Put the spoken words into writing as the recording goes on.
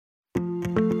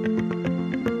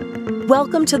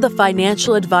Welcome to the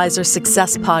Financial Advisor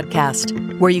Success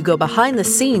Podcast, where you go behind the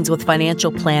scenes with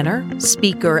financial planner,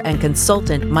 speaker, and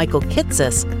consultant Michael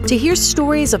Kitces to hear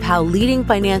stories of how leading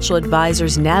financial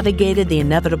advisors navigated the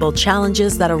inevitable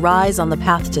challenges that arise on the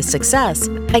path to success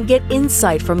and get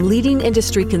insight from leading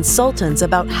industry consultants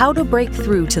about how to break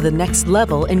through to the next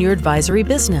level in your advisory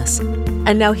business.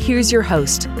 And now here's your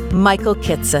host, Michael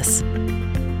Kitces.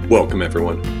 Welcome,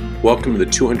 everyone. Welcome to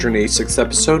the 286th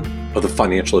episode of the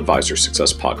Financial Advisor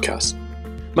Success Podcast.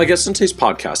 My guest on today's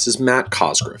podcast is Matt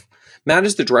Cosgriff. Matt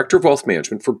is the Director of Wealth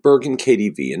Management for Bergen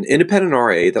KDV, an independent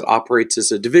RIA that operates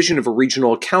as a division of a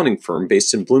regional accounting firm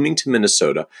based in Bloomington,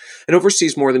 Minnesota, and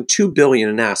oversees more than $2 billion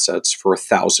in assets for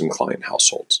 1,000 client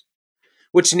households.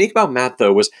 What's unique about Matt,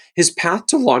 though, was his path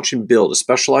to launch and build a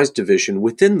specialized division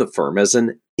within the firm as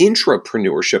an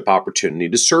intrapreneurship opportunity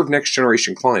to serve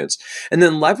next-generation clients, and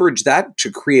then leverage that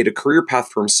to create a career path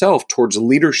for himself towards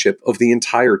leadership of the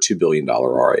entire $2 billion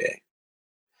RIA.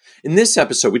 In this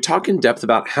episode, we talk in depth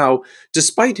about how,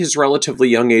 despite his relatively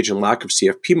young age and lack of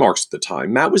CFP marks at the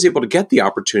time, Matt was able to get the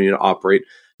opportunity to operate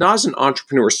not as an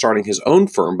entrepreneur starting his own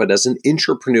firm, but as an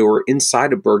intrapreneur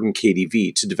inside of Bergen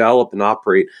KDV to develop and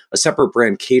operate a separate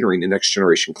brand catering to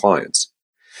next-generation clients.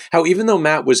 How even though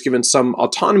Matt was given some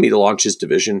autonomy to launch his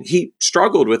division, he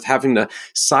struggled with having to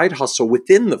side hustle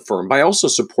within the firm by also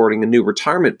supporting a new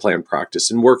retirement plan practice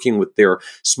and working with their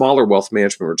smaller wealth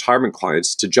management retirement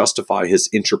clients to justify his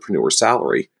intrapreneur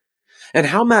salary. And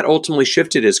how Matt ultimately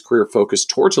shifted his career focus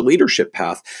towards a leadership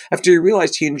path after he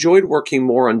realized he enjoyed working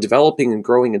more on developing and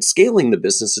growing and scaling the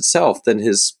business itself than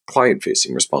his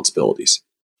client-facing responsibilities.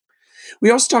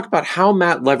 We also talk about how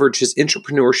Matt leveraged his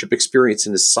entrepreneurship experience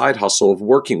in his side hustle of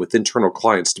working with internal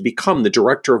clients to become the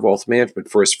Director of Wealth Management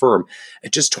for his firm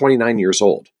at just 29 years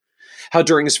old. How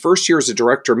during his first year as a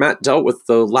director, Matt dealt with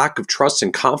the lack of trust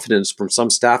and confidence from some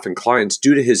staff and clients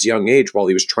due to his young age while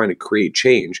he was trying to create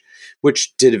change,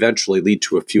 which did eventually lead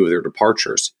to a few of their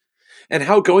departures. And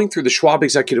how going through the Schwab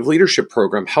Executive Leadership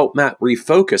Program helped Matt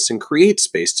refocus and create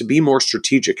space to be more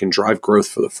strategic and drive growth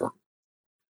for the firm.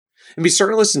 And be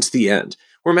certain to listen to the end,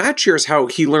 where Matt shares how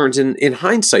he learned in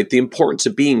hindsight the importance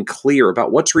of being clear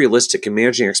about what's realistic and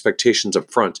managing expectations up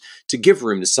front to give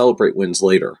room to celebrate wins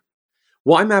later.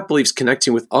 Why Matt believes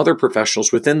connecting with other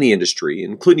professionals within the industry,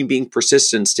 including being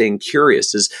persistent and staying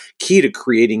curious, is key to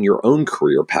creating your own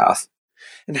career path.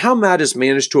 And how Matt has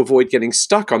managed to avoid getting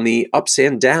stuck on the ups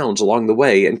and downs along the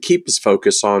way and keep his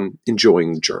focus on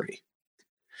enjoying the journey.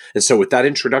 And so with that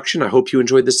introduction, I hope you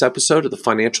enjoyed this episode of the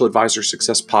Financial Advisor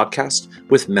Success Podcast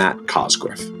with Matt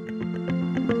Cosgriff.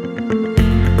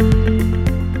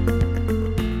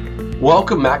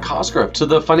 Welcome, Matt Cosgriff, to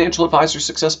the Financial Advisor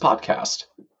Success Podcast.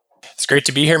 It's great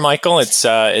to be here, Michael. It's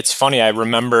funny. I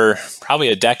remember probably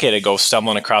a decade ago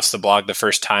stumbling across the blog the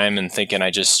first time and thinking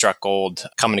I just struck gold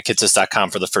coming to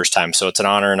kitces.com for the first time. So it's an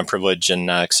honor and a privilege, and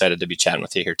excited to be chatting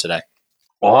with you here today.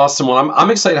 Awesome. Well, I'm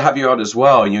excited to have you out as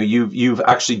well. You've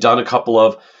actually done a couple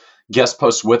of guest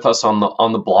posts with us on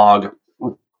the blog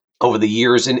over the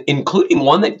years, and including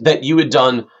one that you had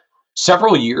done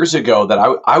several years ago that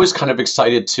I was kind of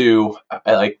excited to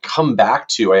come back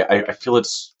to. I feel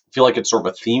like it's sort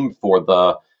of a theme for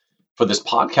this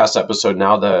podcast episode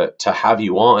now to have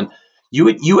you on.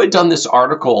 You had done this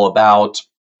article about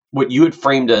what you had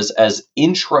framed as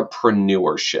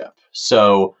intrapreneurship.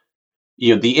 So,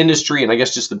 the industry and I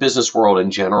guess just the business world in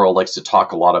general likes to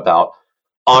talk a lot about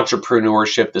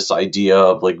entrepreneurship, this idea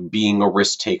of being a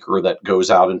risk taker that goes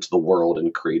out into the world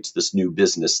and creates this new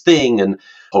business thing. And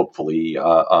hopefully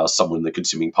someone in the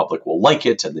consuming public will like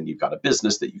it. And then you've got a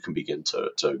business that you can begin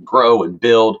to grow and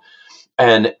build.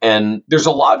 And there's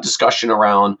a lot of discussion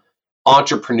around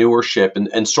entrepreneurship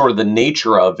and sort of the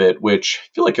nature of it, which I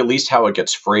feel like at least how it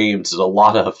gets framed is a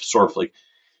lot of sort of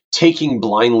taking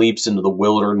blind leaps into the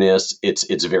wilderness.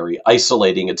 It's very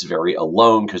isolating. It's very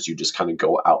alone because you just kind of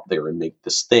go out there and make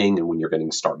this thing. And when you're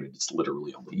getting started, it's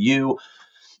literally only you.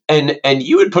 And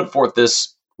you had put forth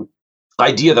this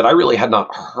idea that I really had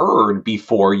not heard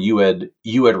before you had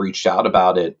reached out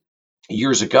about it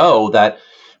years ago, that,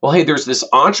 well, hey, there's this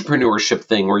entrepreneurship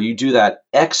thing where you do that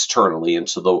externally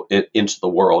into the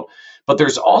world. But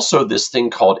there's also this thing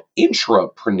called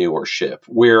intrapreneurship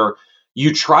where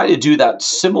you try to do that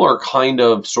similar kind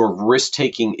of sort of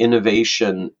risk-taking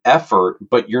innovation effort,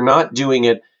 but you're not doing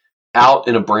it out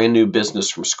in a brand new business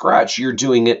from scratch. You're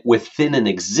doing it within an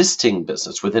existing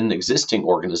business, within an existing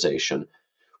organization,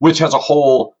 which has a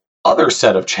whole other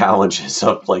set of challenges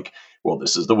of well,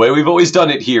 this is the way we've always done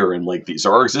it here. And these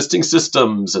are our existing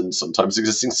systems. And sometimes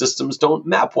existing systems don't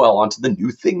map well onto the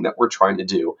new thing that we're trying to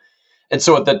do. And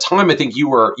so at that time, I think you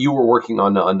were working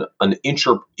on an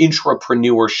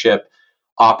intrapreneurship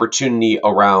opportunity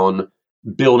around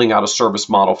building out a service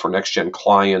model for next gen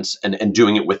clients and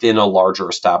doing it within a larger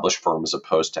established firm as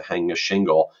opposed to hanging a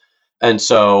shingle. And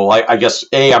so I guess,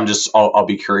 I'll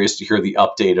be curious to hear the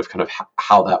update of kind of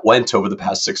how that went over the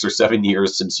past 6 or 7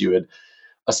 years since you had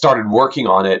started working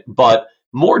on it. But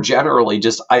more generally,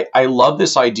 just I love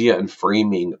this idea and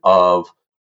framing of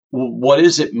what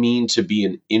does it mean to be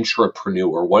an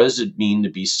intrapreneur? What does it mean to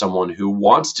be someone who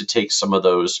wants to take some of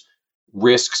those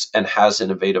risks and has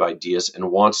innovative ideas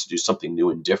and wants to do something new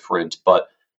and different, but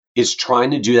is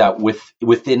trying to do that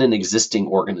within an existing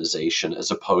organization as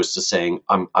opposed to saying,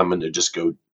 I'm going to just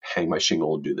go hang my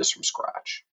shingle and do this from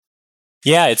scratch?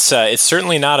 Yeah, it's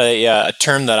certainly not a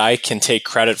term that I can take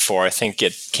credit for. I think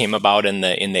it came about in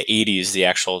the 80s, the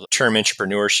actual term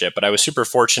intrapreneurship. But I was super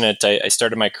fortunate. I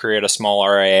started my career at a small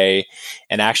RIA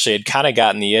and actually had kind of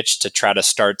gotten the itch to try to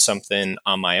start something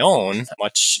on my own,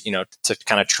 much, to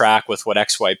kind of track with what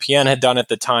XYPN had done at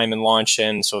the time and launch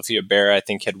in. Sophia Bear, I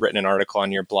think, had written an article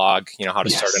on your blog, how to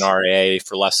start an RIA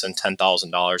for less than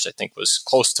 $10,000, I think was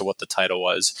close to what the title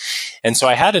was. And so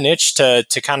I had an itch to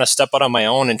kind of step out on my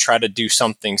own and try to do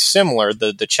something similar.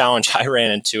 The challenge I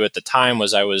ran into at the time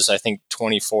was I think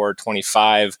 24,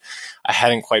 25. I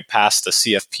hadn't quite passed the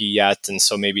CFP yet. And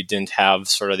so maybe didn't have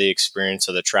sort of the experience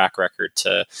or the track record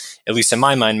to, at least in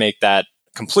my mind, make that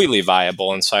completely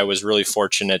viable. And so I was really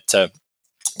fortunate to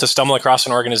stumble across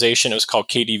an organization. It was called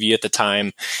KDV at the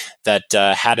time that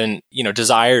hadn't,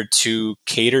 desired to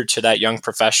cater to that young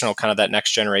professional, kind of that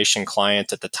next generation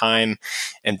client at the time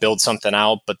and build something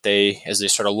out. But as they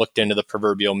sort of looked into the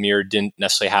proverbial mirror, didn't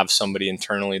necessarily have somebody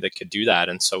internally that could do that.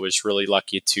 And so I was really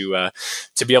lucky to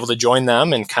be able to join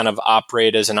them and kind of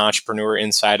operate as an entrepreneur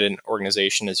inside an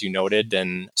organization, as you noted,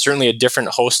 and certainly a different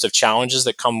host of challenges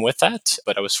that come with that.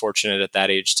 But I was fortunate at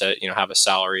that age to, have a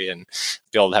salary and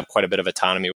be able to have quite a bit of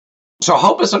autonomy. So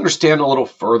help us understand a little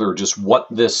further just what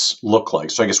this looked like.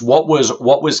 So I guess what was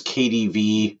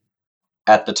KDV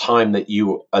at the time that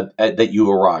you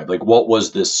arrived? Like, what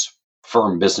was this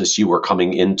firm business you were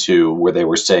coming into where they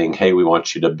were saying, "Hey, we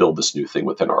want you to build this new thing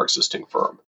within our existing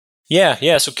firm"?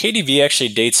 Yeah. So KDV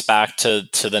actually dates back to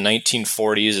the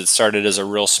 1940s. It started as a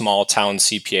real small town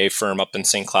CPA firm up in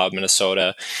St. Cloud,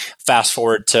 Minnesota. Fast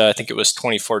forward to, I think it was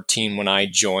 2014 when I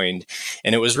joined.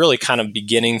 And it was really kind of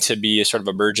beginning to be a sort of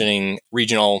a burgeoning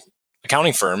regional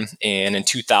accounting firm. And in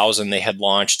 2000, they had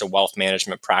launched a wealth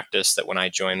management practice that when I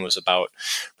joined was about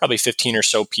probably 15 or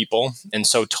so people. And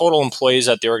so total employees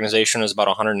at the organization was about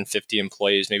 150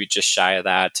 employees, maybe just shy of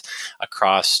that,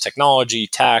 across technology,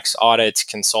 tax, audit,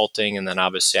 consulting. And then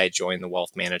obviously I joined the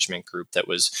wealth management group that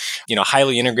was,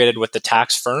 highly integrated with the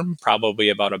tax firm, probably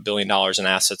about $1 billion in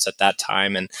assets at that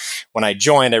time. And when I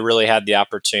joined, I really had the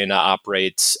opportunity to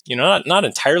operate, not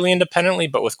entirely independently,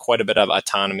 but with quite a bit of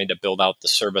autonomy to build out the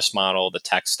service model, the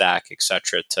tech stack, et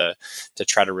cetera, to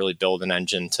try to really build an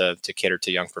engine to cater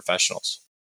to young professionals.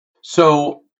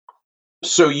 So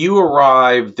you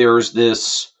arrive, there's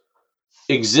this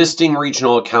existing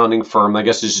regional accounting firm, I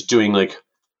guess is just doing like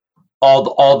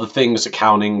all the things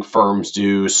accounting firms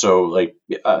do. So like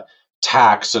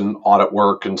tax and audit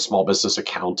work and small business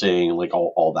accounting, like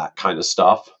all that kind of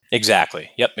stuff. Exactly.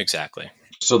 Yep, exactly.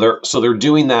 So they're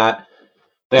doing that.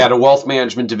 They had a wealth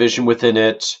management division within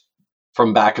it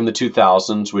from back in the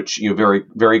 2000s, which very,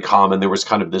 very common. There was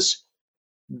kind of this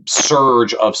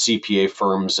surge of CPA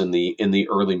firms in the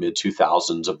early mid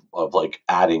 2000s of like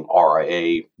adding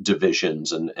RIA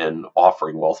divisions and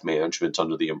offering wealth management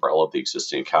under the umbrella of the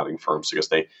existing accounting firms. I guess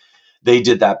they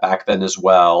did that back then as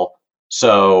well.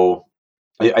 So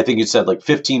I think you said like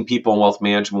 15 people in wealth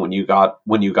management when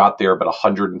you got there, but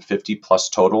 150 plus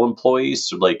total employees.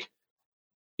 So like,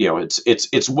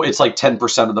 it's like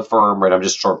 10% of the firm, right? I'm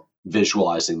just sort of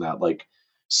visualizing that, like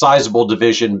sizable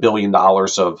division, $1 billion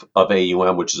of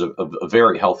AUM, which is a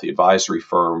very healthy advisory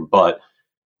firm. But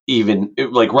even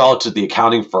like relative to the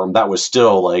accounting firm, that was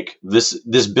still like this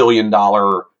 $1 billion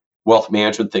wealth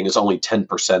management thing is only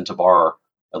 10% of our,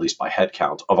 at least by head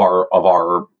count, of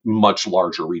our much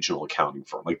larger regional accounting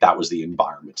firm. Like that was the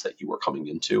environment that you were coming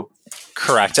into.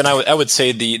 Correct. And I would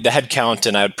say the head count,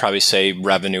 and I would probably say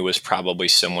revenue was probably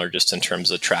similar just in terms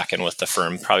of tracking with the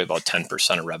firm, probably about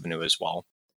 10% of revenue as well.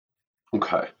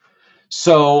 Okay.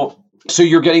 So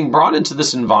you're getting brought into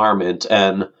this environment.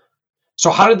 And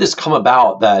so how did this come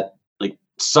about that like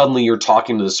suddenly you're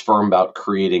talking to this firm about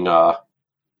creating an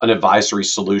advisory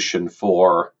solution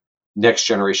for next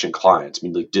generation clients? I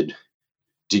mean, like,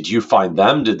 did you find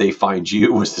them? Did they find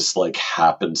you? Was this like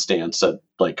happenstance at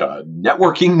like a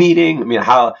networking meeting? I mean,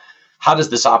 how does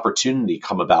this opportunity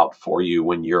come about for you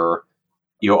when you're,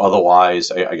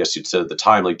 otherwise, I guess you'd say at the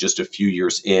time, like just a few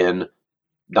years in,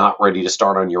 not ready to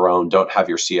start on your own, don't have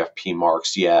your CFP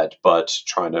marks yet, but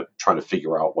trying to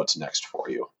figure out what's next for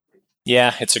you?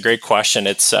 Yeah, it's a great question.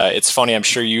 It's funny. I'm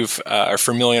sure you've are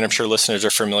familiar, and I'm sure listeners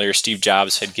are familiar. Steve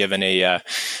Jobs had given a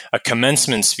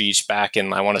commencement speech back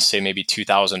in, I want to say maybe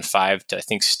 2005 to, I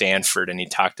think, Stanford, and he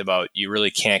talked about you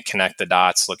really can't connect the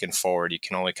dots looking forward. You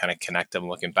can only kind of connect them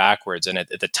looking backwards. And at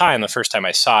the time, the first time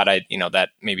I saw it, that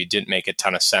maybe didn't make a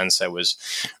ton of sense. I was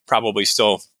probably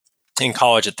still in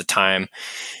college at the time.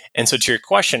 And so to your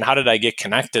question, how did I get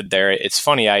connected there? It's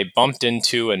funny, I bumped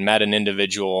into and met an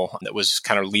individual that was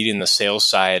kind of leading the sales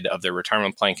side of their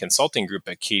retirement plan consulting group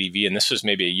at KDV. And this was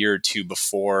maybe a year or two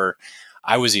before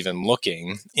I was even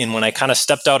looking. And when I kind of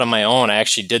stepped out on my own, I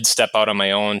actually did step out on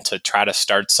my own to try to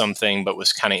start something, but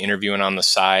was kind of interviewing on the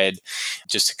side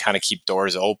just to kind of keep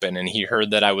doors open. And he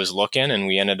heard that I was looking, and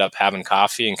we ended up having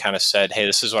coffee and kind of said, hey,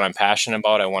 this is what I'm passionate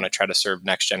about. I want to try to serve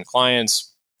next gen clients.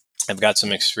 I've got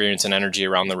some experience and energy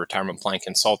around the retirement plan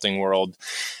consulting world.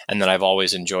 And then I've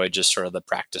always enjoyed just sort of the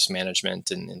practice management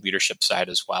and leadership side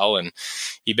as well. And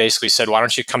he basically said, why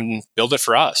don't you come build it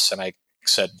for us? And I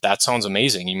said, that sounds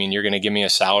amazing. You mean you're going to give me a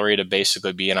salary to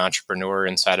basically be an entrepreneur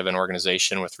inside of an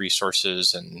organization with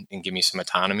resources and give me some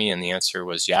autonomy? And the answer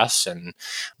was yes. And,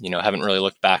 haven't really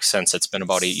looked back since. It's been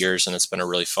about 8 years, and it's been a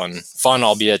really fun,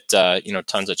 albeit,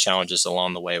 tons of challenges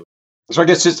along the way. So I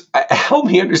guess just help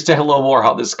me understand a little more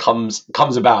how this comes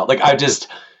about. Like,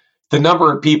 the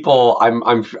number of people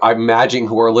I'm imagining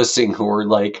who are listening who are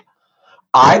like,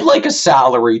 I'd like a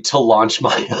salary to launch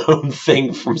my own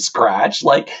thing from scratch.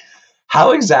 Like,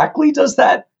 how exactly does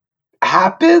that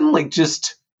happen? Like,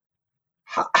 just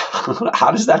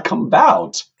how does that come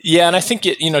about? Yeah. And I think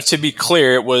to be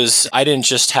clear, I didn't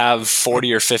just have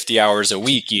 40 or 50 hours a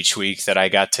week each week that I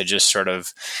got to just sort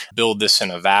of build this in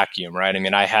a vacuum, right? I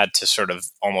mean, I had to sort of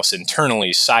almost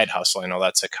internally side hustle. I know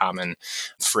that's a common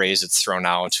phrase that's thrown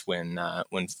out when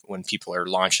people are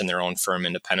launching their own firm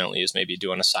independently, is maybe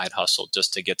doing a side hustle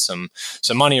just to get some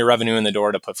money or revenue in the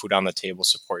door to put food on the table,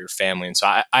 support your family. And so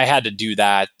I had to do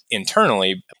that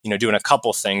internally, doing a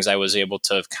couple things. I was able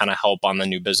to kind of help on the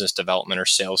new business development or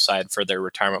sales side for their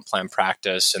retirement plan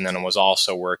practice. And then I was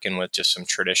also working with just some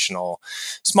traditional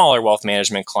smaller wealth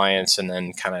management clients, and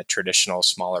then kind of traditional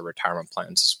smaller retirement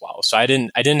plans as well. So I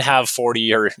didn't have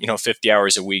 40 or 50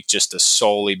 hours a week just to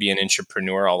solely be an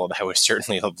entrepreneur, although I would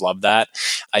certainly have loved that.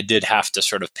 I did have to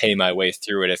sort of pay my way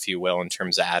through it, if you will, in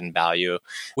terms of adding value,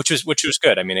 which was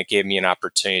good. I mean, it gave me an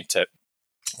opportunity to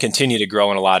continue to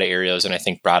grow in a lot of areas, and I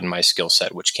think broaden my skill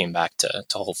set, which came back to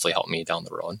hopefully help me down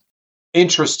the road.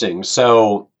 Interesting.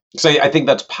 So I think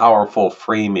that's powerful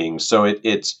framing. So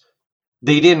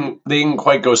they didn't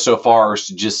quite go so far as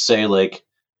to just say, like,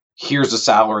 here's a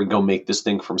salary, go make this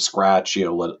thing from scratch,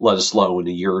 let us know in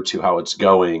a year or two how it's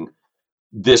going.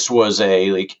 This was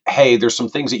hey, there's some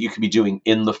things that you could be doing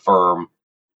in the firm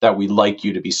that we'd like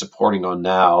you to be supporting on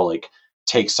now. Like,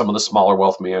 take some of the smaller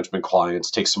wealth management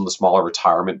clients, take some of the smaller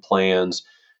retirement plans,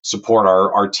 support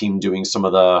our team doing some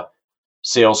of the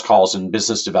sales calls and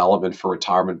business development for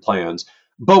retirement plans.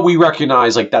 But we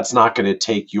recognize, like, that's not going to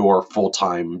take your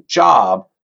full-time job.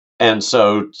 And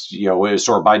so,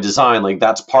 sort of by design, like,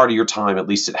 that's part of your time. At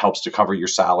least it helps to cover your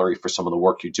salary for some of the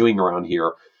work you're doing around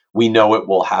here. We know it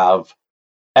will have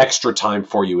extra time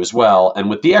for you as well. And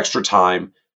with the extra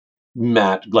time,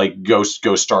 Matt, like, go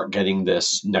start getting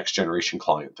this next generation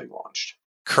client thing launched.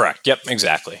 Correct. Yep,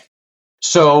 exactly.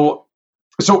 So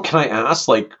can I ask,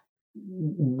 like,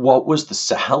 what was the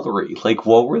salary? Like,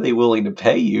 what were they willing to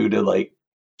pay you to, like,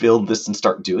 build this and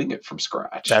start doing it from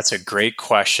scratch? That's a great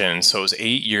question. So it was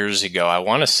 8 years ago. I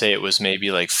want to say it was maybe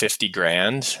like 50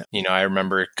 grand. I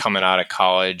remember coming out of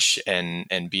college and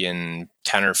being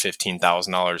 $10,000 or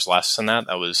 $15,000 less than that.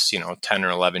 That was, 10 or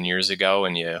 11 years ago.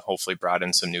 And you hopefully brought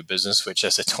in some new business, which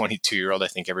as a 22-year-old, I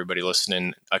think everybody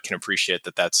listening can appreciate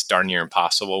that that's darn near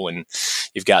impossible when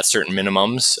you've got certain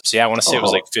minimums. So yeah, I want to say it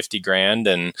was like 50 grand.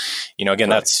 And, again,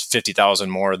 that's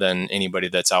 50,000 more than anybody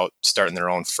that's out starting their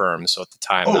own firm. So at the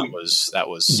time, that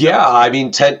was. Yeah. I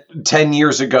mean, 10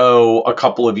 years ago, a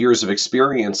couple of years of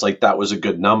experience, like, that was a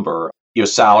good number.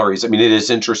 Salaries. I mean, it is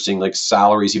interesting, like,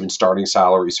 salaries, even starting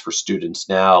salaries for students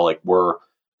now, like, we're,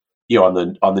 on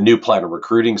the new plan of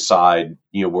recruiting side,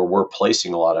 where we're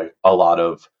placing a lot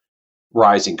of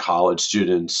rising college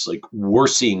students, like, we're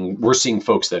seeing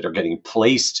folks that are getting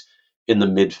placed in the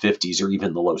mid 50s or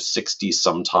even the low 60s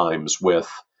sometimes with,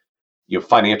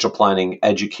 financial planning,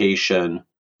 education,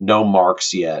 no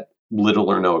marks yet, little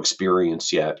or no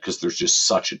experience yet, because there's just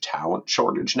such a talent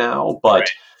shortage now. But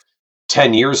right.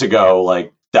 10 years ago,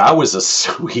 like, that was a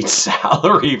sweet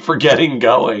salary for getting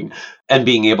going and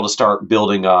being able to start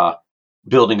building a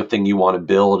building a thing you want to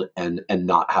build and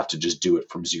not have to just do it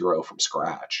from zero, from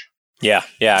scratch. Yeah.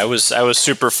 I was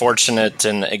super fortunate,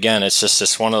 and again,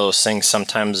 it's one of those things.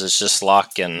 Sometimes it's just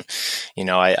luck, and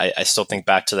I still think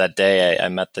back to that day. I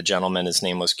met the gentleman. His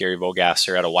name was Gary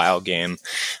Vogasser at a Wild game,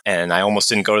 and I almost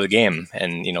didn't go to the game,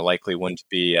 and likely wouldn't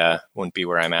be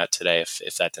where I'm at today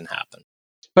if that didn't happen.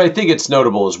 But I think it's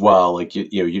notable as well. Like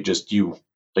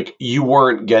you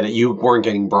weren't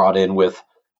getting brought in with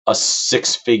a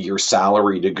 6-figure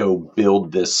salary to go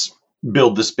build this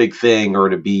big thing, or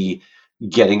to be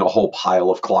getting a whole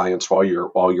pile of clients while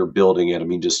you're building it. I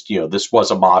mean, just, this was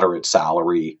a moderate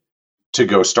salary to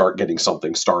go start getting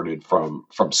something started from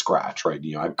scratch, right? I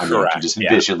mean, I can just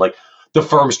envision like the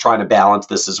firm's trying to balance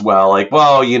this as well. Like,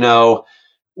 well,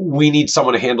 we need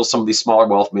someone to handle some of these smaller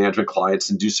wealth management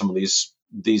clients and do some of these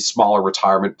smaller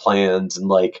retirement plans.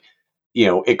 And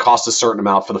it costs a certain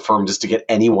amount for the firm just to get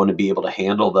anyone to be able to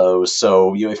handle those.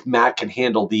 So, if Matt can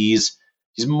handle these,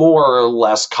 he's more or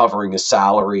less covering his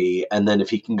salary. And then if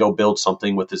he can go build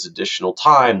something with his additional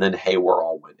time, then hey, we're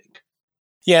all winning.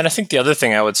 Yeah. And I think the other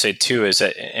thing I would say too is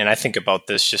that, and I think about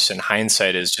this just in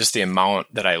hindsight, is just the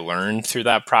amount that I learned through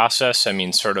that process. I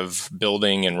mean, sort of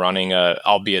building and running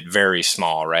albeit very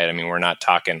small, right? I mean, we're not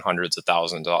talking hundreds of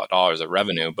thousands of dollars of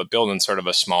revenue, but building sort of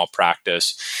a small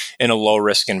practice in a low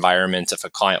risk environment. If a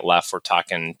client left, we're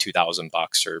talking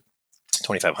 $2,000 or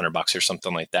 $2,500 or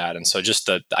something like that. And so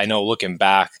I know looking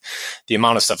back, the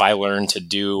amount of stuff I learned to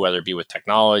do, whether it be with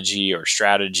technology or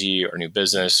strategy or new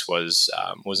business, was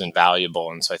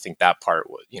invaluable. And so I think that part,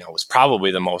 was probably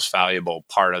the most valuable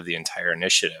part of the entire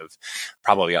initiative,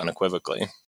 probably unequivocally.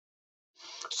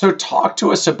 So talk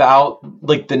to us about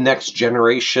like the next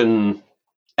generation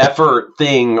effort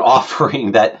thing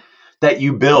offering that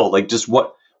you build. Like, just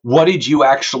what did you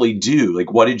actually do?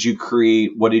 Like, what did you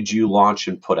create? What did you launch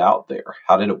and put out there?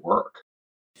 How did it work?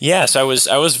 Yes, I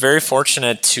was very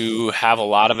fortunate to have a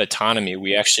lot of autonomy.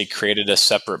 We actually created a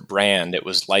separate brand. It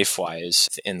was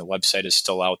LifeWise, and the website is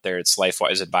still out there. It's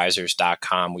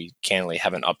lifewiseadvisors.com. We candidly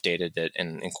haven't updated it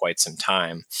in quite some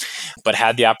time, but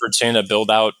had the opportunity to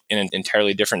build out an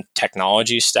entirely different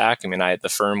technology stack. I mean, the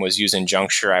firm was using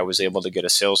Juncture. I was able to get a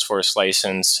Salesforce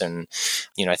license, and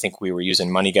I think we were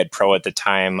using MoneyGuide Pro at the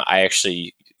time. I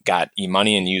actually got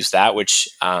eMoney and used that, which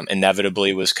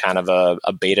inevitably was kind of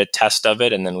a beta test of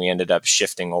it. And then we ended up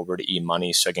shifting over to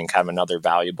eMoney. So again, kind of another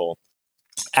valuable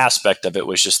aspect of it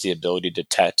was just the ability to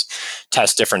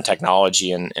test different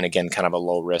technology and again, kind of a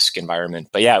low risk environment.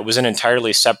 But yeah, it was an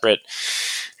entirely separate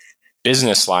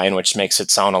business line, which makes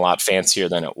it sound a lot fancier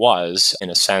than it was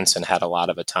in a sense, and had a lot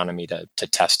of autonomy to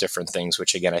test different things,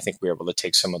 which again, I think we were able to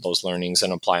take some of those learnings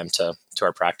and apply them to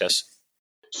our practice.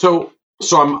 So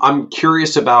I'm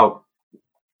curious about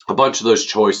a bunch of those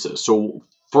choices. So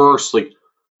first, like,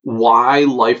 why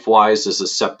LifeWise is a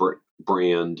separate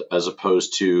brand as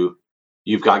opposed to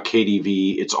you've got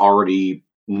KDV, it's already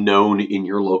known in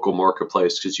your local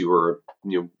marketplace because you were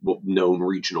a known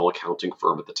regional accounting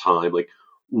firm at the time. Like,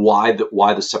 why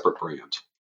the separate brand?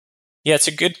 Yeah, it's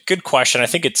a good question. I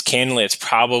think it's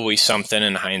probably something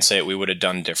in hindsight we would have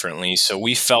done differently. So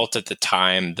we felt at the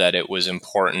time that it was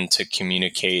important to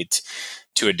communicate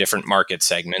to a different market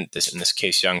segment, in this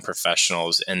case, young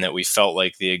professionals, and that we felt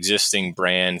like the existing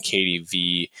brand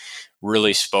KDV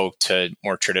really spoke to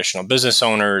more traditional business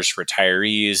owners,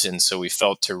 retirees. And so we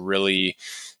felt to really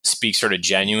speak sort of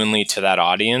genuinely to that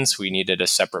audience, we needed a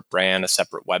separate brand, a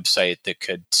separate website that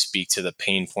could speak to the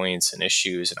pain points and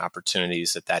issues and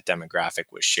opportunities that demographic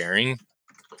was sharing.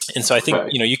 And so I think,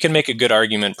 you can make a good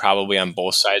argument probably on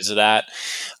both sides of that.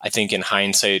 I think in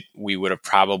hindsight, we would have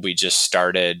probably just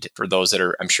started, for those that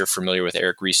are, I'm sure, familiar with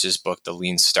Eric Ries's book, The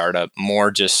Lean Startup,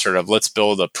 more just sort of let's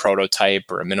build a prototype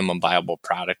or a minimum viable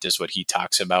product is what he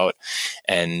talks about.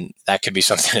 And that could be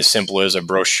something as simple as a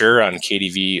brochure on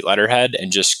KDV letterhead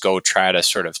and just go try to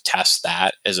sort of test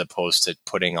that, as opposed to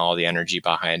putting all the energy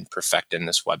behind perfecting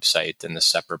this website and this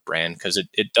separate brand, because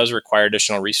it does require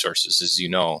additional resources, as you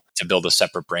know, to build a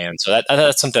separate brand. So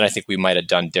that's something I think we might have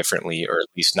done differently, or at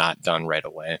least not done right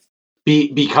away.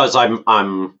 Because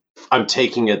I'm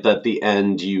taking it that the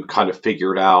end you kind of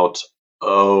figured out,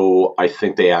 I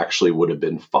think they actually would have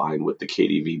been fine with the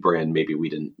KDV brand. Maybe we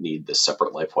didn't need this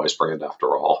separate LifeWise brand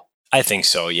after all. I think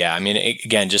so, yeah. I mean,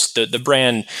 again, just the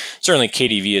brand, certainly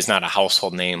KDV is not a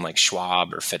household name like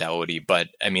Schwab or Fidelity, but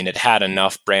I mean, it had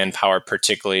enough brand power,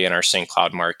 particularly in our St.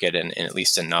 Cloud market, and at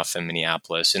least enough in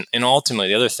Minneapolis. And ultimately,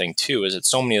 the other thing too is that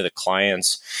so many of the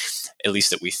clients, at least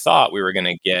that we thought we were going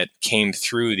to get, came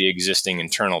through the existing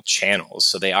internal channels.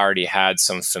 So they already had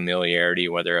some familiarity,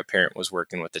 whether a parent was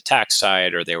working with the tax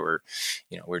side or they were,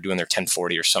 we were doing their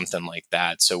 1040 or something like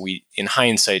that. So we, in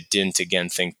hindsight, didn't again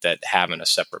think that having a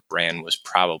separate brand was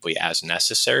probably as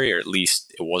necessary, or at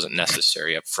least it wasn't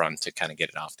necessary up front to kind of get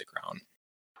it off the ground.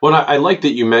 Well, I like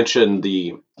that you mentioned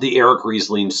the Eric Ries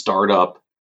lean startup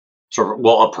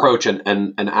approach and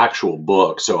an actual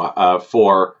book. So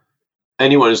for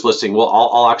anyone who's listening,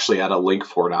 I'll actually add a link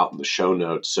for it out in the show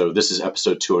notes. So this is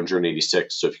episode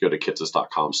 286. So if you go to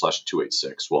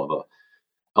kitces.com/286, we'll have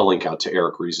a link out to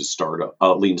Eric Ries'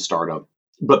 lean startup.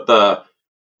 But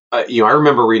I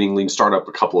remember reading Lean Startup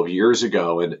a couple of years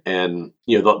ago, and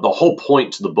the whole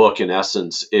point to the book, in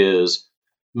essence, is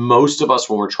most of us,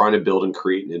 when we're trying to build and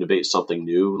create and innovate something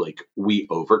new, like we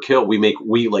overkill.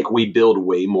 We build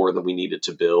way more than we needed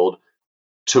to build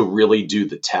to really do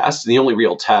the test. And the only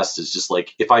real test is just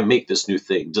like, if I make this new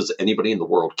thing, does anybody in the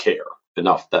world care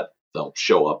enough that they'll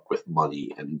show up with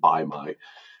money and buy my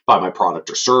product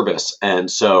or service?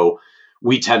 And so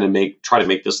we tend to try to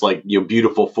make this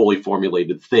beautiful, fully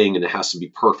formulated thing, and it has to be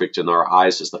perfect in our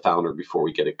eyes as the founder before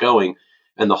we get it going.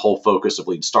 And the whole focus of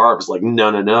Lean Startup is like,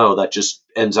 no, that just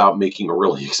ends out making a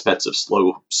really expensive,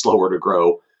 slower to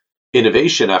grow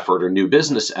innovation effort or new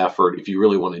business effort. If you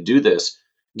really want to do this,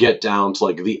 get down to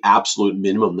like the absolute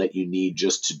minimum that you need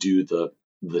just to do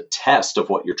the test of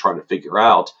what you're trying to figure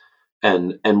out.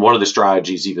 And one of the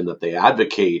strategies even that they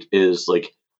advocate is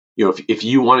like, if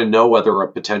you want to know whether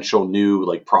a potential new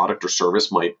like product or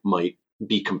service might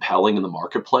be compelling in the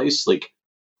marketplace, like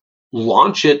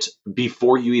launch it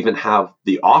before you even have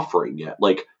the offering yet.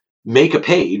 Like make a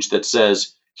page that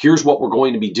says, here's what we're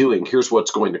going to be doing. Here's what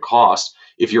it's going to cost.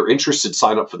 If you're interested,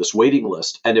 sign up for this waiting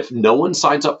list. And if no one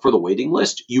signs up for the waiting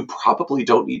list, you probably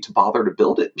don't need to bother to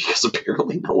build it, because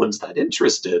apparently no one's that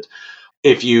interested.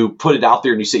 If you put it out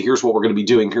there and you say, here's what we're going to be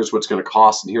doing, here's what it's going to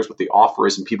cost, and here's what the offer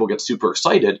is, and people get super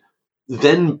excited,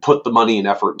 then put the money and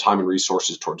effort and time and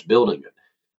resources towards building it.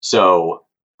 So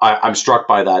I'm struck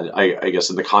by that, I guess,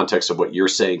 in the context of what you're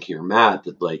saying here, Matt,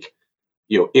 that like,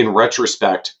 in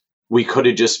retrospect, we could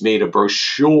have just made a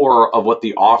brochure of what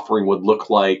the offering would look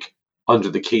like under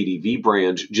the KDV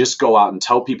brand. Just go out and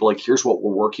tell people, like, here's what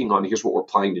we're working on, here's what we're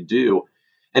planning to do.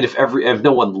 And if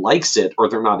no one likes it, or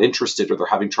they're not interested, or they're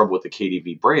having trouble with the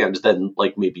KDV brand, then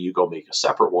like maybe you go make a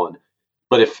separate one.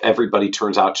 But if everybody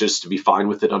turns out just to be fine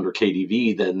with it under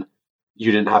KDV, then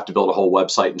you didn't have to build a whole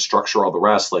website and structure all the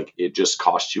rest. Like it just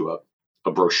cost you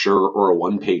a brochure or a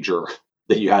one pager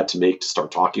that you had to make to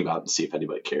start talking about and see if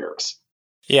anybody cares.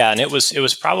 Yeah, and it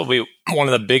was probably one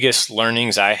of the biggest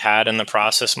learnings I had in the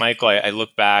process, Michael. I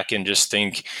look back and just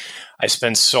think I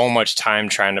spent so much time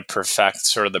trying to perfect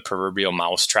sort of the proverbial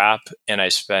mousetrap, and I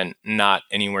spent not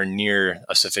anywhere near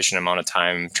a sufficient amount of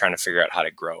time trying to figure out how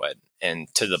to grow it. And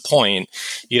to the point,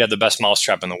 you'd have the best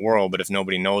mousetrap in the world, but if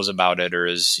nobody knows about it or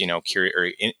is, curious or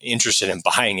interested in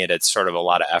buying it, it's sort of a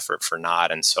lot of effort for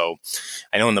naught. And so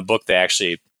I know in the book, they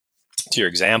actually, to your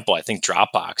example, I think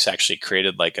Dropbox actually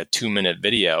created like a 2-minute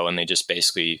video, and they just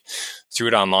basically threw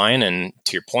it online, and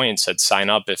to your point, said sign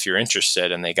up if you're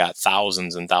interested, and they got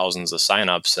thousands and thousands of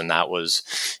signups, and that was,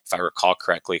 if I recall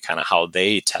correctly, kind of how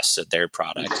they tested their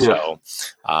product. Yeah.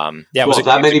 So if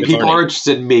that many people are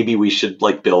interested, maybe we should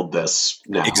like build this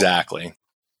now. Exactly.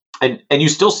 And you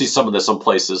still see some of this on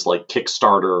places like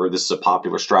Kickstarter, or this is a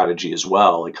popular strategy as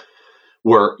well, like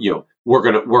where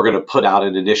we're gonna put out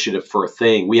an initiative for a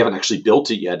thing. We haven't actually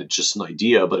built it yet. It's just an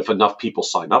idea. But if enough people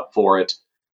sign up for it,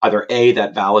 either A,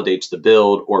 that validates the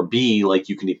build, or B, like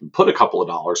you can even put a couple of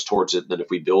dollars towards it. And then if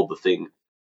we build the thing,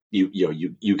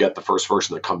 you get the first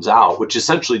version that comes out, which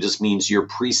essentially just means you're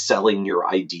pre-selling your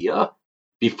idea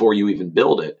before you even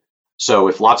build it. So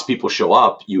if lots of people show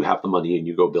up, you have the money and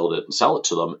you go build it and sell it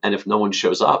to them. And if no one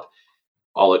shows up,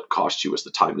 all it cost you was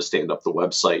the time to stand up the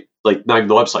website, like not even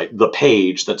the website, the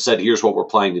page that said, here's what we're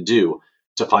planning to do,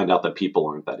 to find out that people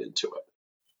aren't that into it.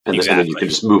 And, exactly. Then you can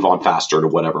just move on faster to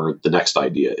whatever the next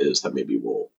idea is that maybe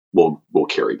will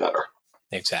carry better.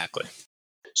 Exactly.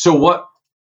 So what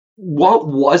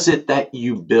was it that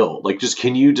you built? Like, just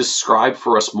can you describe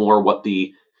for us more what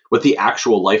the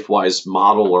actual LifeWise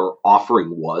model or offering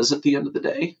was at the end of the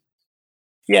day?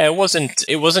 Yeah, it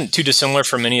wasn't too dissimilar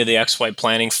from many of the XY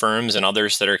planning firms and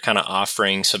others that are kind of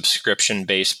offering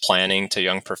subscription-based planning to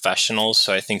young professionals.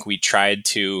 So I think we tried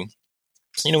to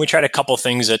We tried a couple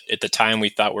things at the time we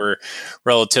thought were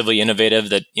relatively innovative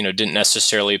that, didn't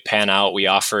necessarily pan out. We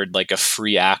offered like a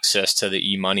free access to the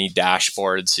eMoney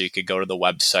dashboard. So you could go to the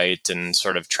website and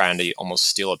sort of trying to almost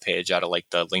steal a page out of like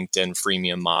the LinkedIn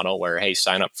freemium model where, hey,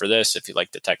 sign up for this if you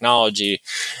like the technology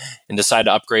and decide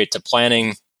to upgrade to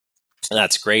planning. And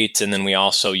that's great. And then we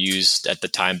also used at the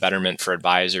time Betterment for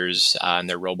Advisors and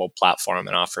their robo platform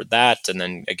and offered that. And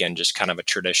then again, just kind of a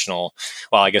traditional,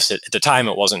 well, I guess at the time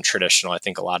it wasn't traditional. I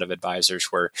think a lot of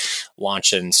advisors were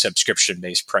launching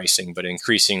subscription-based pricing, but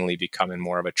increasingly becoming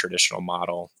more of a traditional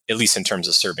model, at least in terms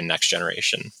of serving next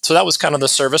generation. So that was kind of the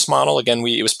service model. Again,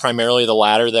 it was primarily the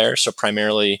latter there. So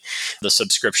primarily the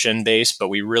subscription base, but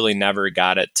we really never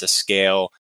got it to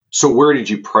scale. So where did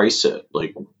you price it?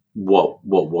 Like, what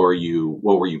were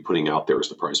you putting out there as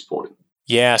the price point?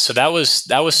 Yeah, so that was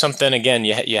something, again,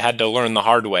 you had to learn the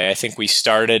hard way. I think we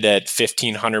started at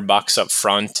 $1,500 up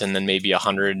front and then maybe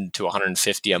 $100 to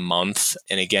 $150 a month.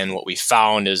 And again, what we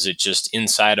found is it just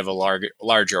inside of a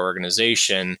larger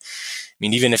organization. I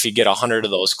mean, even if you get 100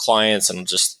 of those clients, and I'll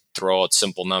just throw out a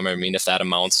simple number. I mean, if that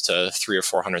amounts to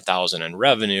 $300,000 or $400,000 in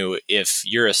revenue, if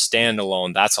you're a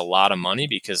standalone, that's a lot of money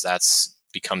because that's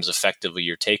becomes effectively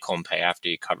your take-home pay after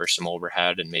you cover some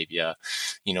overhead and maybe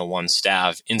one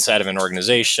staff inside of an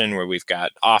organization where we've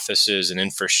got offices and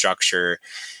infrastructure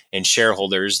and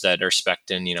shareholders that are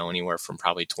spec'd in, anywhere from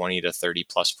probably 20 to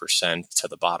 30+% to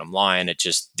the bottom line. It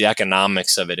just, the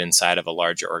economics of it inside of a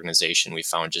larger organization we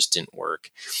found just didn't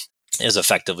work as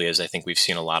effectively as I think we've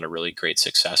seen a lot of really great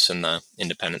success in the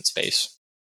independent space.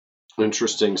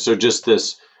 Interesting. So just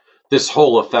this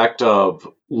whole effect of,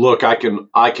 look, I can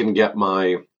get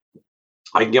my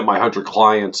 100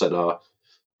 clients at a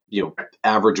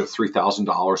average of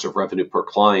 $3,000 of revenue per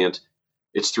client.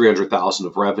 It's $300,000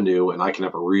 of revenue, and I can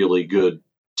have a really good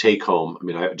take home. I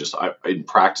mean, in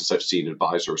practice, I've seen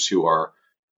advisors who are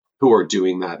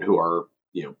doing that, who are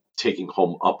taking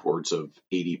home upwards of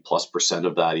 80+%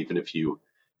 of that. Even if you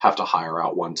have to hire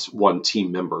out one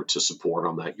team member to support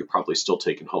on that, you're probably still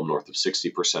taking home north of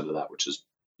 60% of that, which is,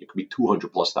 it could be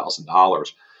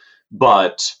 $200,000+.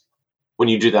 But when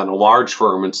you do that in a large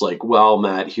firm, it's like, well,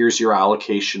 Matt, here's your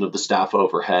allocation of the staff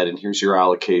overhead, and here's your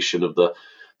allocation of the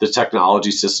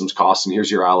technology systems costs, and here's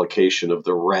your allocation of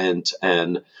the rent,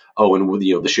 and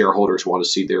the shareholders want to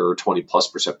see their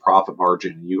 20+% profit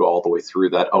margin, and you go all the way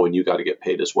through that. Oh, and you got to get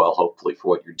paid as well, hopefully, for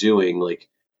what you're doing. Like,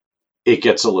 it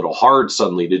gets a little hard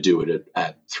suddenly to do it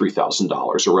at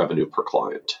 $3,000 of revenue per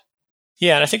client.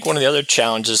 Yeah, and I think one of the other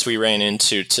challenges we ran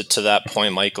into to that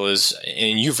point, Michael, is,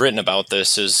 and you've written about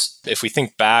this, is if we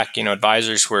think back,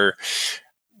 advisors were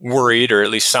worried, or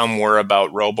at least some were,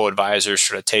 about robo-advisors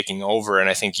sort of taking over. And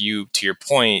I think to your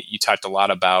point, you talked a lot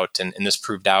about, and this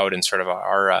proved out in sort of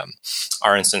our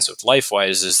instance with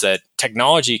LifeWise, is that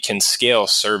technology can scale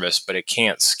service, but it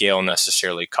can't scale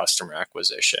necessarily customer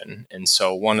acquisition. And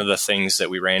so one of the things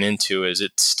that we ran into is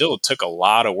it still took a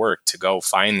lot of work to go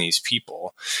find these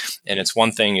people. And it's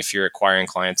one thing if you're acquiring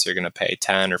clients, you're going to pay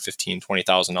 $10,000 or $15,000,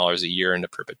 $20,000 a year into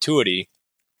perpetuity.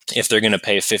 If they're going to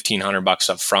pay $1,500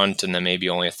 up front and then maybe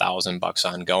only $1,000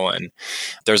 ongoing,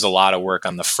 there's a lot of work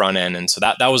on the front end. And so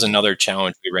that was another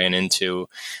challenge we ran into.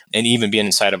 And even being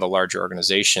inside of a larger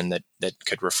organization that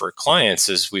could refer clients,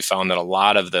 is we found that a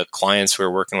lot of the clients we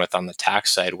were working with on the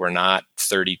tax side were not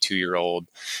 32-year-old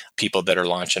people that are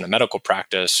launching a medical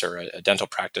practice or a dental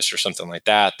practice or something like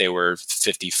that. They were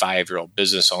 55-year-old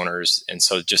business owners. And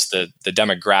so just the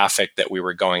demographic that we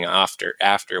were going after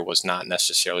was not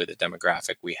necessarily the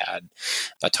demographic we had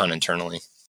a ton internally.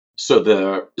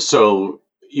 So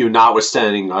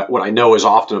notwithstanding what I know is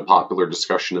often a popular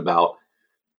discussion about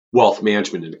wealth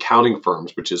management and accounting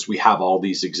firms, which is we have all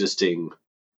these existing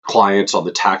clients on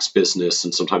the tax business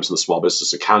and sometimes in the small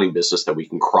business accounting business that we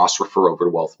can cross-refer over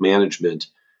to wealth management.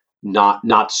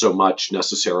 Not so much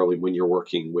necessarily when you're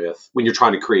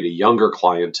trying to create a younger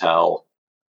clientele,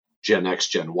 Gen X,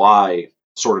 Gen Y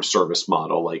sort of service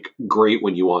model. Like, great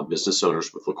when you want business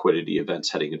owners with liquidity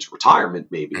events heading into retirement,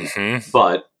 maybe,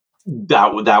 but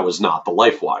that was not the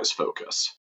LifeWise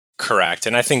focus. Correct.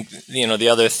 And I think, the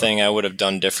other thing I would have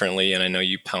done differently, and I know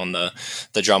you pound the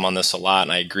drum on this a lot,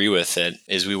 and I agree with it,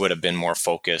 is we would have been more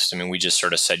focused. I mean, we just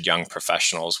sort of said young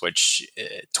professionals, which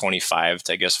 25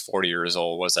 to, 40 years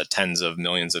old was at tens of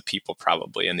millions of people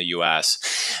probably in the US.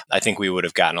 I think we would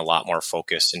have gotten a lot more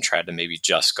focused and tried to maybe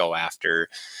just go after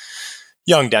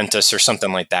young dentists or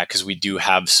something like that, because we do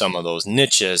have some of those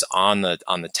niches on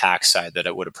the tax side that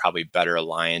it would have probably better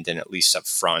aligned, and at least up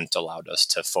front allowed us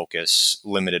to focus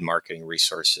limited marketing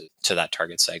resources to that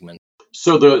target segment.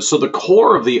 So the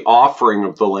core of the offering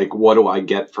of the, like, what do I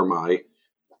get for my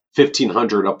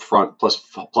 $1,500 up front plus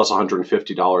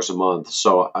 $150 a month.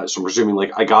 So I'm presuming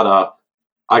like I got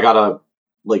a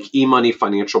like eMoney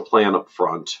financial plan up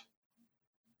front.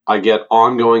 I get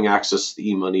ongoing access to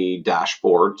the eMoney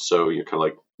dashboard. So you're kind of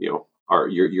like,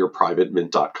 your private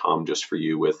mint.com just for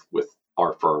you with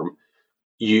our firm.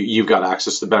 You've got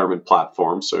access to the Betterment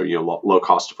platform. So, low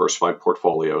cost diversified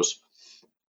portfolios.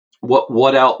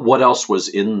 What else was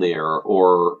in there,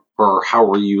 or how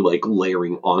are you like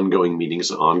layering ongoing meetings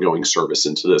and ongoing service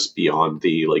into this beyond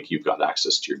the like you've got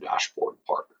access to your dashboard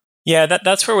part? Yeah,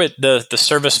 that's where the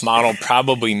service model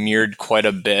probably mirrored quite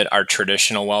a bit our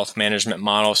traditional wealth management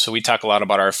model. So we talk a lot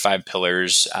about our 5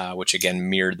 pillars, which again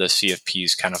mirrored the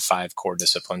CFP's kind of 5 core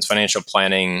disciplines: financial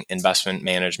planning, investment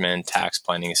management, tax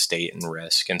planning, estate, and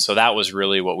risk. And so that was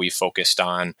really what we focused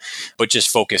on, but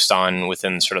just focused on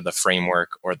within sort of the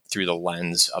framework or through the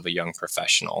lens of a young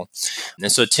professional.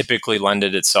 And so it typically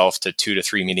lended itself to 2 to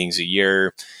 3 meetings a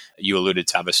year. You alluded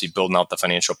to obviously building out the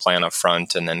financial plan up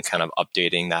front and then kind of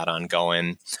updating that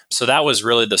ongoing. So that was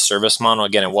really the service model.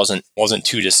 Again, it wasn't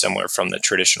too dissimilar from the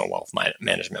traditional wealth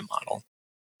management model.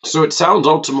 So it sounds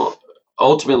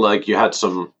ultimately like you had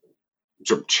some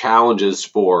sort of challenges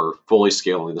for fully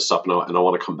scaling this up, and I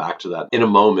want to come back to that in a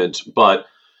moment. But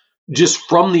just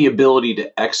from the ability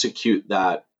to execute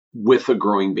that with a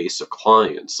growing base of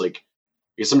clients, like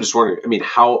I guess I'm just wondering, I mean,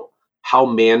 how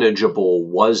manageable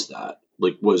was that?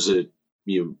 Like, was it,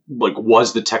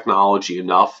 was the technology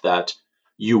enough that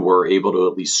you were able to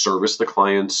at least service the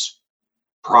clients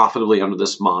profitably under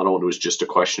this model? And it was just a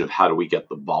question of how do we get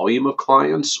the volume of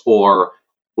clients? Or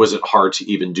was it hard to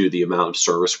even do the amount of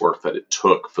service work that it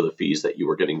took for the fees that you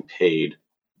were getting paid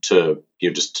to,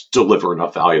 just deliver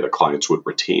enough value that clients would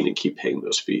retain and keep paying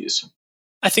those fees?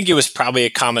 I think it was probably a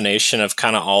combination of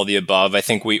kind of all the above. I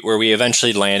think where we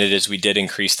eventually landed is we did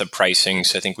increase the pricing.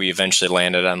 So I think we eventually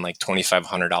landed on like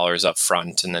 $2,500 up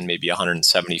front and then maybe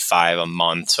 $175 a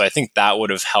month. So I think that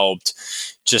would have helped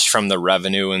just from the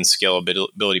revenue and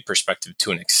scalability perspective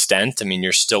to an extent. I mean,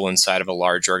 you're still inside of a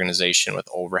large organization with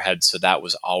overhead, so that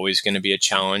was always going to be a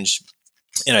challenge.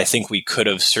 And I think we could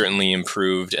have certainly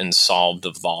improved and solved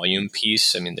the volume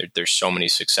piece. I mean, there's so many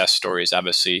success stories,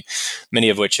 obviously, many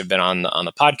of which have been on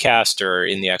the podcast or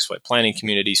in the exploit planning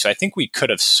community. So I think we could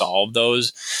have solved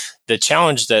those. The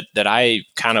challenge that I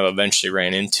kind of eventually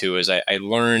ran into is I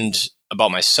learned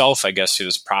about myself, I guess, through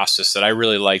this process that I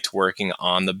really liked working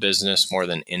on the business more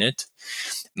than in it.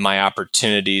 My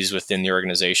opportunities within the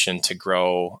organization to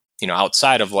grow,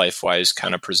 outside of LifeWise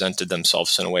kind of presented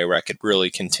themselves in a way where I could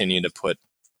really continue to put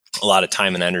a lot of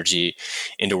time and energy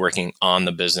into working on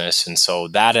the business. And so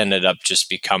that ended up just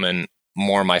becoming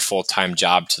more my full-time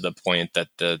job, to the point that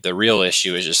the real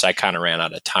issue is just I kind of ran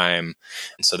out of time.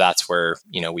 And so that's where,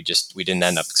 we didn't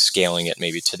end up scaling it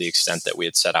maybe to the extent that we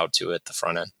had set out to at the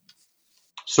front end.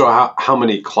 So how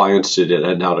many clients did it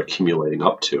end out accumulating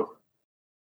up to?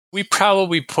 We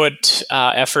probably put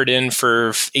effort in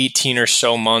for 18 or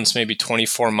so months, maybe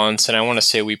 24 months. And I want to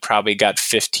say we probably got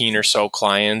 15 or so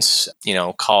clients,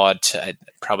 call it, I'd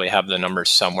probably have the number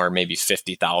somewhere, maybe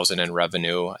 50,000 in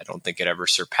revenue. I don't think it ever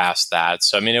surpassed that.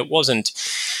 So, I mean, it wasn't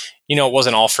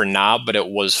all for naught, but it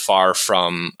was far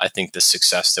from, I think, the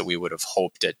success that we would have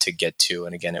hoped it to get to.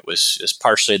 And again, it was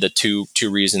partially the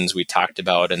two reasons we talked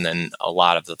about. And then a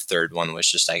lot of the third one was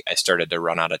just I started to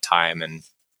run out of time and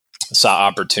saw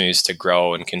opportunities to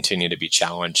grow and continue to be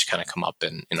challenged kind of come up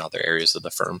in other areas of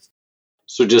the firm.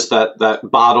 So just that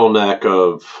bottleneck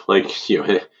of like,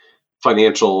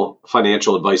 financial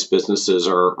advice businesses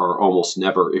are almost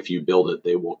never, if you build it,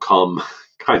 they will come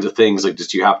kinds of things. Like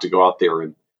just you have to go out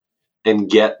there and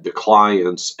get the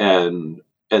clients, and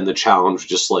the challenge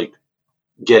just like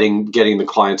getting the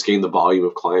clients, getting the volume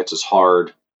of clients is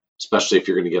hard, especially if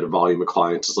you're going to get a volume of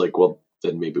clients. It's like, well,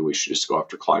 then maybe we should just go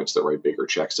after clients that write bigger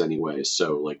checks anyway.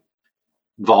 So like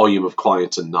volume of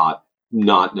clients and not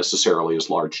necessarily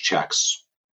as large checks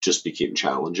just became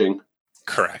challenging.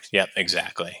 Correct. Yep,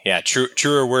 exactly. Yeah.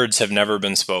 Truer words have never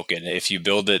been spoken. If you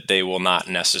build it, they will not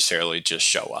necessarily just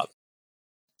show up.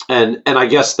 And I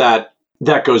guess that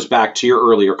goes back to your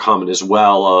earlier comment as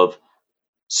well of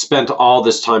spent all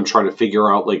this time trying to figure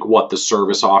out like what the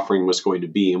service offering was going to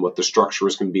be and what the structure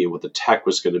was going to be and what the tech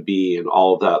was going to be and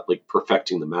all of that, like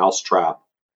perfecting the mousetrap,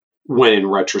 when in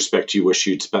retrospect you wish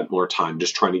you'd spent more time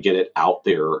just trying to get it out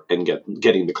there and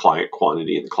getting the client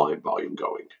quantity and the client volume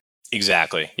going.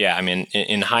 Exactly. Yeah. I mean,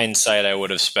 in hindsight, I would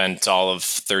have spent all of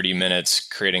 30 minutes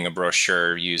creating a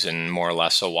brochure using more or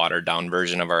less a watered down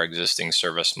version of our existing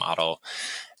service model,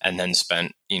 and then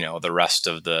spent, the rest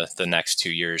of the next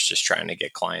 2 years just trying to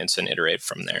get clients and iterate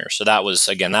from there. So that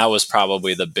was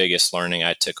probably the biggest learning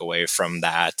I took away from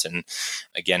that. And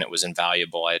again, it was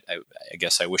invaluable. I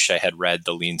guess I wish I had read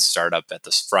the lean startup at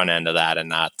the front end of that and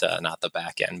not the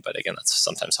back end. But again, that's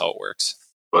sometimes how it works.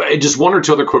 Just one or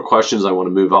two other quick questions. I want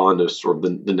to move on to sort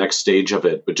of the next stage of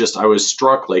it. But just I was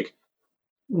struck,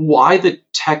 why the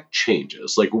tech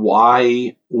changes?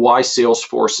 Why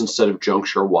Salesforce instead of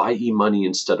Juncture? Why eMoney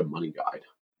instead of MoneyGuide?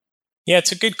 Yeah,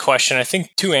 it's a good question. I think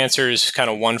two answers, kind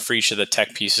of one for each of the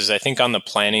tech pieces. I think on the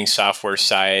planning software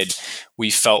side,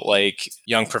 we felt like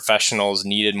young professionals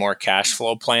needed more cash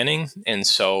flow planning. And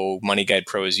so MoneyGuide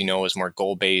Pro, as you know, is more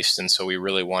goal-based. And so we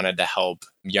really wanted to help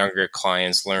younger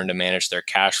clients learn to manage their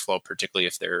cash flow, particularly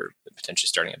if they're potentially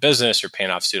starting a business or paying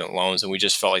off student loans. And we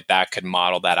just felt like that could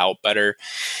model that out better.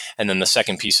 And then the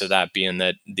second piece of that being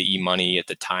that the eMoney at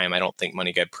the time, I don't think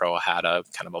MoneyGuide Pro had a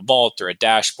kind of a vault or a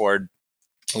dashboard.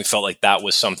 We felt like that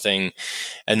was something.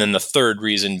 And then the third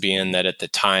reason being that at the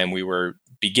time we were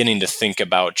beginning to think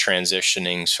about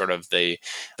transitioning sort of the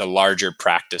larger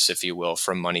practice, if you will,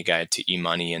 from MoneyGuide to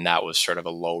eMoney. And that was sort of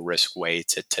a low risk way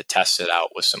to test it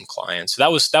out with some clients. So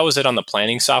that was it on the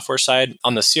planning software side.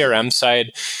 On the CRM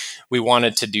side, we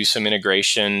wanted to do some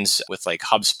integrations with like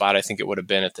HubSpot, I think it would have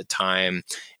been at the time.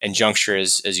 And Juncture,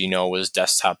 as you know, was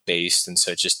desktop based. And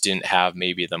so it just didn't have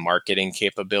maybe the marketing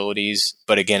capabilities.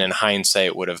 But again, in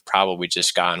hindsight, would have probably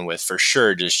just gone with, for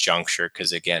sure, just Juncture.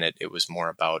 Because again, it was more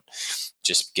about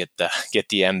just get the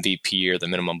MVP or the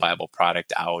minimum viable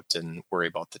product out and worry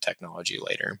about the technology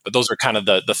later. But those were kind of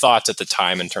the thoughts at the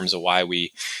time in terms of why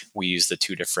we use the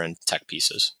two different tech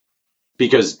pieces.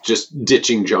 Because just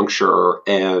ditching Juncture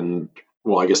and,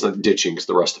 well, I guess not ditching because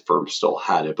the rest of the firm still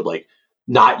had it, but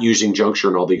not using Juncture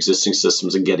and all the existing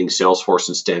systems and getting Salesforce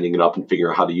and standing it up and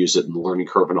figuring out how to use it and the learning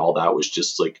curve and all that was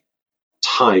just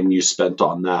time you spent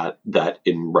on that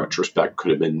in retrospect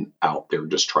could have been out there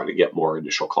just trying to get more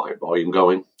initial client volume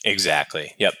going.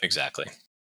 Exactly. Yep, exactly.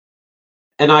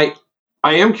 And I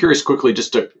am curious quickly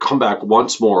just to come back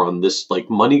once more on this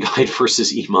MoneyGuide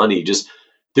versus eMoney. Just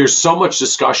there's so much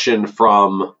discussion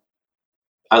from,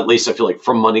 at least I feel like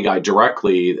from MoneyGuide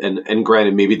directly, and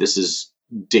granted, maybe this is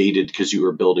dated because you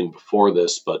were building before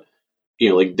this, but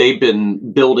they've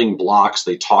been building blocks.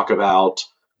 They talk about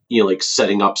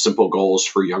setting up simple goals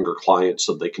for younger clients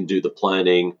so they can do the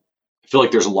planning. I feel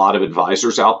like there's a lot of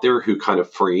advisors out there who kind of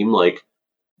frame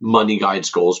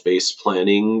MoneyGuide's goals-based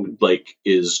planning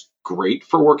is great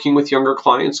for working with younger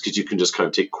clients because you can just kind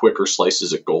of take quicker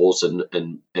slices at goals and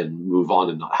move on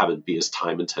and not have it be as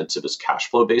time intensive as cash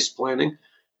flow based planning.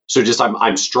 So just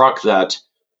I'm struck that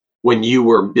when you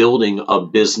were building a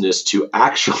business to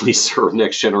actually serve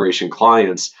next generation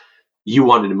clients, you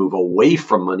wanted to move away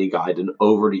from MoneyGuide and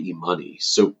over to eMoney.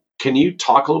 So can you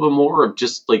talk a little bit more of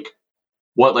just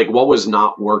what was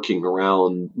not working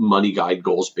around MoneyGuide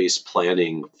goals based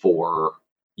planning for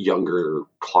younger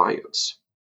clients?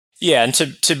 Yeah, and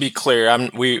to be clear, I'm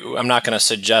not going to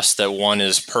suggest that one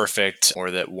is perfect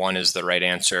or that one is the right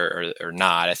answer or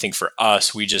not. I think for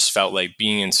us, we just felt like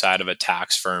being inside of a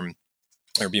tax firm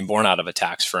or being born out of a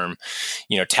tax firm,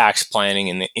 tax planning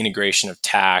and the integration of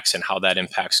tax and how that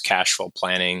impacts cash flow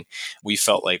planning. We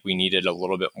felt like we needed a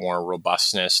little bit more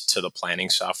robustness to the planning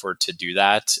software to do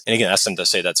that. And again, that's not to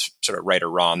say that's sort of right or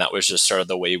wrong. That was just sort of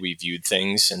the way we viewed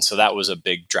things. And so that was a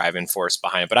big driving force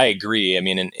behind it. But I agree. I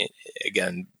mean, and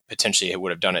again, potentially it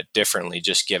would have done it differently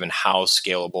just given how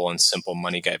scalable and simple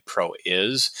MoneyGuide Pro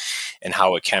is and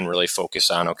how it can really focus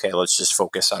on, okay, let's just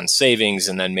focus on savings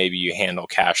and then maybe you handle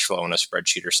cash flow in a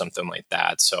spreadsheet or something like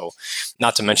that. So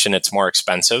not to mention it's more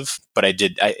expensive, but it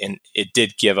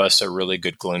did give us a really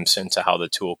good glimpse into how the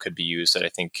tool could be used that I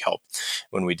think helped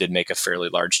when we did make a fairly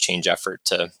large change effort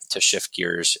to shift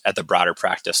gears at the broader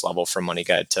practice level from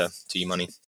MoneyGuide to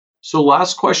eMoney. So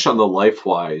last question on the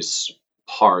LifeWise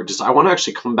part, just I want to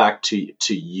actually come back to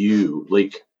you.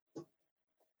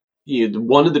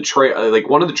 One of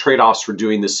the trade-offs for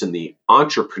doing this in the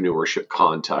entrepreneurship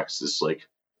context is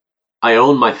I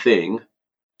own my thing.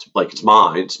 It's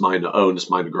mine to own, it's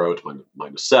mine to grow, it's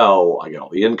mine to sell. I get all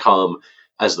the income.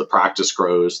 As the practice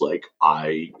grows,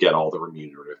 I get all the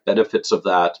remunerative benefits of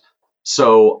that.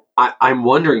 So I'm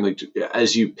wondering,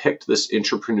 as you picked this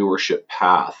entrepreneurship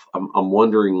path, I'm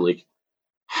wondering,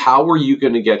 how are you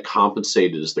going to get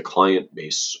compensated as the client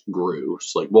base grew?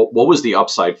 So what was the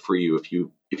upside for you if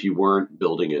you weren't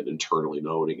building it internally and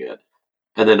owning it?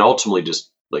 And then ultimately just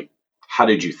how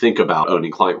did you think about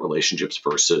owning client relationships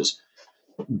versus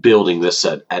building this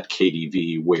at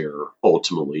KDV, where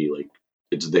ultimately like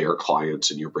it's their clients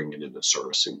and you're bringing in and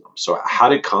servicing them. So how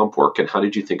did comp work, and how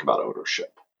did you think about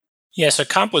ownership? Yeah, so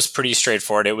comp was pretty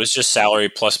straightforward. It was just salary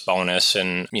plus bonus.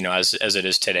 And, as it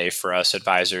is today for us,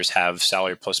 advisors have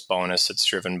salary plus bonus that's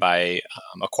driven by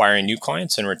acquiring new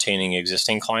clients and retaining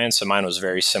existing clients. So mine was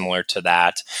very similar to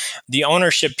that. The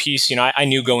ownership piece, I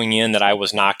knew going in that I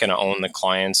was not going to own the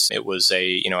clients. It was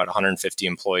at 150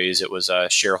 employees, it was a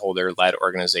shareholder-led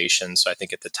organization. So I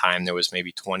think at the time there was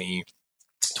maybe 20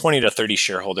 to 30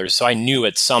 shareholders. So I knew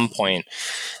at some point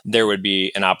there would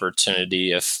be an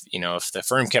opportunity if the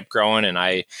firm kept growing and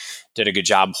I did a good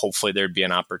job, hopefully there'd be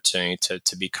an opportunity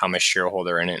to become a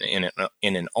shareholder and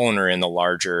an owner in the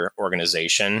larger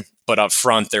organization. But up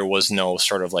front, there was no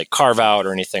sort of like carve out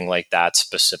or anything like that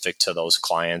specific to those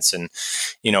clients. And,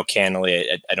 candidly,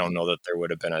 I don't know that there would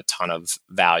have been a ton of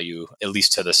value, at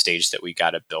least to the stage that we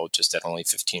got it built, just at only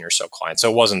 15 or so clients. So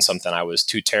it wasn't something I was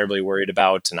too terribly worried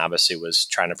about, and obviously was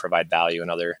trying to provide value in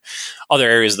other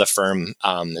areas of the firm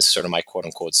as sort of my quote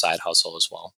unquote side hustle as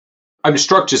well. I'm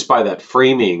struck just by that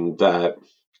framing that,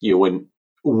 when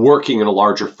working in a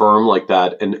larger firm like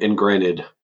that, and granted,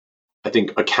 I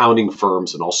think accounting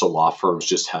firms and also law firms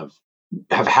just have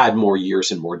had more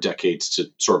years and more decades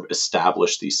to sort of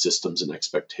establish these systems and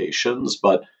expectations.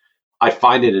 But I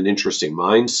find it an interesting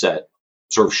mindset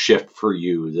sort of shift for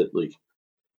you that like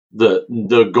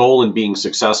the goal in being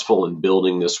successful in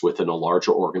building this within a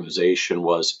larger organization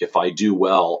was, if I do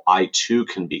well, I too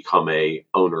can become a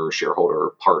owner,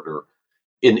 shareholder, partner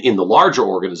in the larger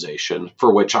organization,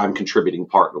 for which I'm contributing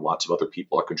part, and lots of other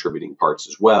people are contributing parts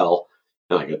as well.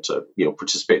 And I get to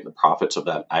participate in the profits of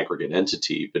that aggregate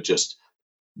entity. But just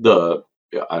I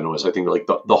don't know, as I think like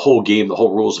the whole game, the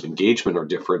whole rules of engagement are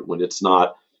different when it's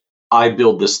not I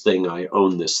build this thing, I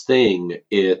own this thing.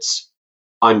 It's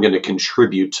I'm going to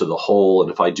contribute to the whole,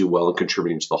 and if I do well in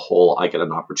contributing to the whole, I get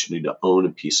an opportunity to own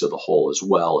a piece of the whole as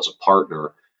well as a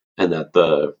partner. And that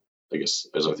I guess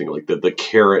as I think like the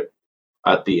carrot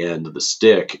at the end of the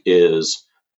stick is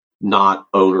not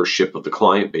ownership of the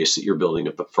client base that you're building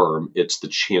at the firm. It's the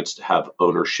chance to have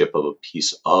ownership of a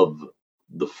piece of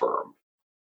the firm.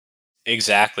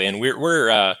 Exactly. And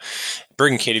we're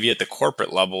Bergen KDV at the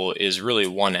corporate level is really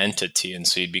one entity. And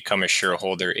so you'd become a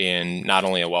shareholder in not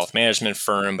only a wealth management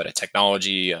firm, but a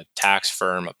technology, a tax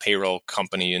firm, a payroll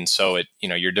company. And so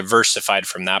you're diversified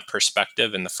from that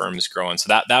perspective, and the firm is growing.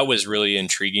 So that was really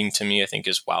intriguing to me, I think,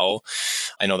 as well.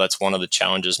 I know that's one of the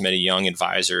challenges many young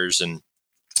advisors and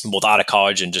both out of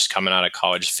college and just coming out of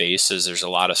college faces. There's a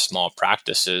lot of small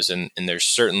practices, and there's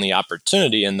certainly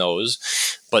opportunity in those,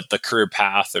 but the career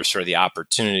path or sort of the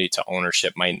opportunity to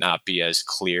ownership might not be as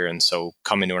clear. And so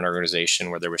coming to an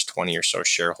organization where there was 20 or so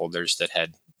shareholders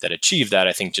that achieved that,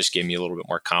 I think just gave me a little bit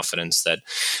more confidence that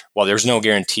while there's no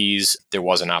guarantees, there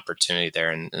was an opportunity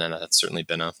there. And that's certainly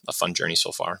been a fun journey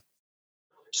so far.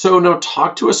 So now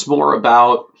talk to us more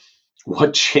about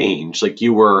what changed. Like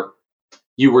you were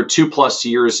 2+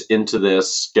 years into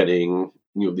this, getting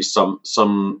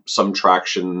some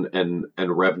traction and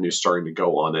revenue starting to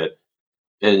go on it.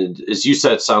 And as you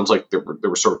said, it sounds like there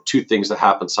were sort of two things that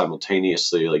happened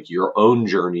simultaneously. Like your own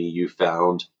journey, you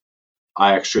found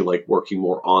I actually like working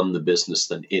more on the business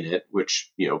than in it,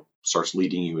 which starts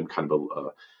leading you in kind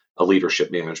of a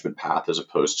leadership management path as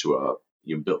opposed to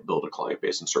build a client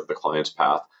base and serve the client's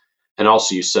path. And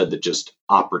also you said that just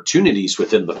opportunities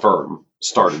within the firm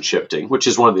started shifting, which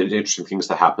is one of the interesting things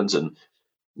that happens in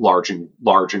large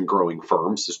and growing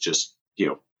firms. Is just,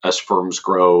 as firms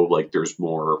grow, like there's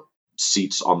more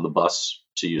seats on the bus,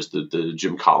 to use the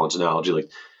Jim Collins analogy. Like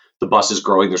the bus is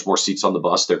growing, there's more seats on the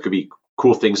bus. There could be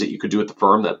cool things that you could do at the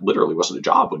firm that literally wasn't a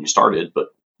job when you started, but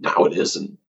now it is,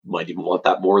 and might even want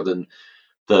that more than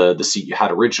the seat you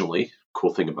had originally.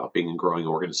 Cool thing about being in growing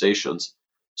organizations.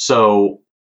 So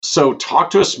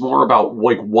talk to us more about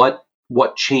like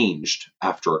what changed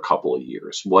after a couple of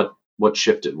years. What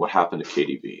shifted? What happened at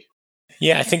KDV?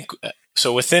 Yeah, I think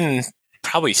so. Within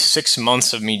probably 6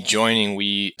 months of me joining,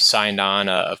 we signed on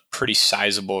a pretty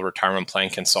sizable retirement plan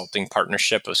consulting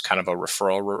partnership. It was kind of a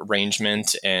referral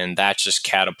arrangement, and that just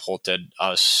catapulted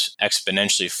us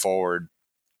exponentially forward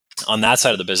on that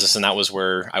side of the business. And that was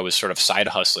where I was sort of side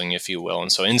hustling, if you will.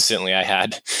 And so instantly I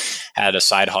had a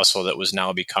side hustle that was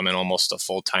now becoming almost a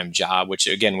full-time job, which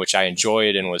I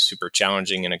enjoyed and was super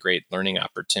challenging and a great learning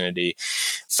opportunity.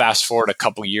 Fast forward a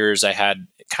couple years, I had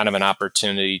kind of an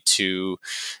opportunity to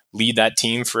lead that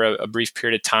team for a brief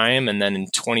period of time. And then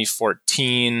in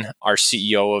 2014, our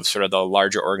CEO of sort of the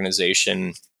larger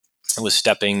organization was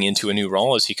stepping into a new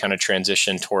role as he kind of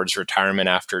transitioned towards retirement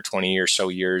after 20 or so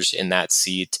years in that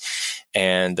seat.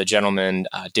 And the gentleman,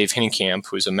 Dave Hinnenkamp,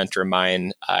 who's a mentor of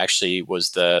mine, actually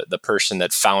was the person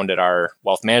that founded our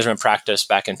wealth management practice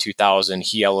back in 2000.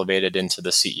 He elevated into the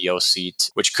CEO seat,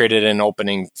 which created an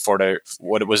opening for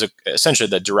what it was essentially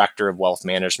the director of wealth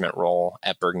management role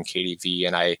at Bergen KDV.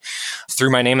 And I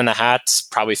threw my name in the hat,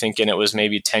 probably thinking it was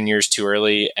maybe 10 years too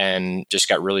early, and just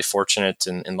got really fortunate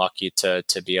and lucky to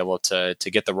be able to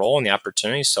get the role and the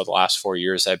opportunity. So the last 4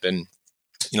 years I've been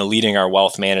leading our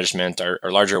wealth management, our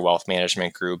larger wealth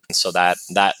management group. And so that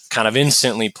kind of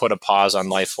instantly put a pause on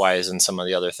LifeWise and some of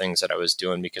the other things that I was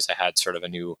doing, because I had sort of a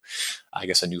new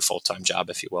full-time job,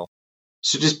 if you will.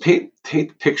 So just paint the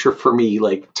picture for me,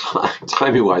 like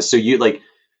timing wise. So you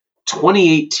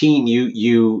 2018,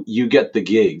 you get the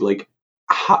gig. Like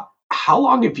how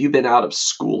long have you been out of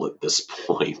school at this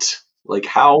point? Like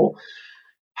how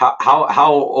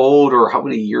old or how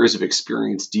many years of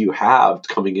experience do you have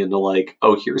coming into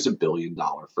here's $1 billion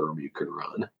firm you could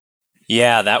run?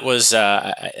 Yeah, that was,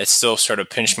 I still sort of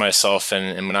pinched myself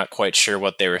and I'm not quite sure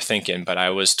what they were thinking, but I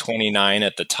was 29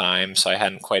 at the time, so I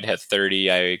hadn't quite hit 30.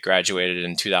 I graduated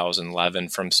in 2011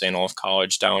 from St. Olaf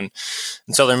College down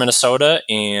in southern Minnesota.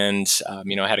 And,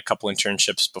 I had a couple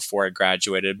internships before I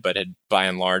graduated, but had by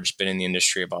and large been in the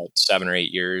industry about 7 or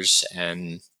 8 years.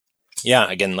 And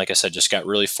yeah, again, like I said, just got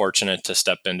really fortunate to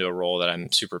step into a role that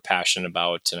I'm super passionate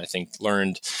about. And I think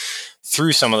learned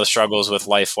through some of the struggles with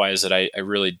LifeWise that I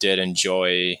really did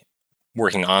enjoy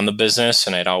working on the business.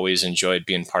 And I'd always enjoyed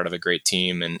being part of a great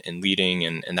team and leading.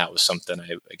 And that was something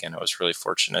I was really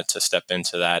fortunate to step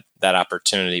into that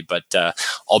opportunity, but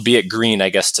albeit green, I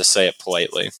guess, to say it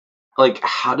politely.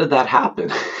 How did that happen?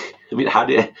 I mean, how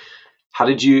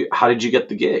did you get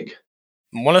the gig?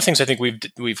 One of the things I think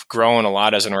we've grown a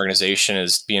lot as an organization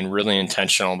is being really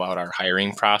intentional about our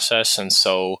hiring process. And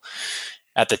so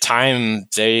at the time,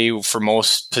 for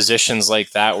most positions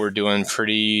like that, were doing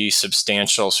pretty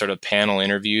substantial sort of panel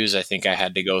interviews. I think I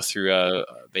had to go through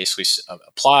basically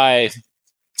apply.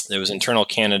 There was internal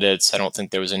candidates. I don't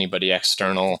think there was anybody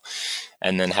external.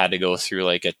 And then had to go through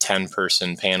like a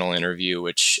 10-person panel interview,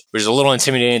 which was a little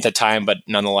intimidating at the time, but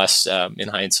nonetheless, in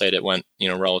hindsight, it went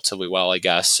relatively well, I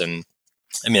guess. And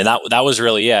I mean, that was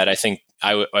really it. I think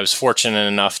I was fortunate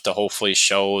enough to hopefully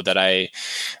show that I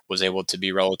was able to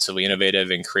be relatively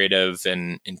innovative and creative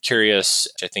and curious,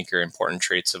 which I think are important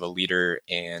traits of a leader,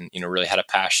 and, really had a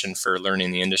passion for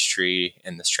learning the industry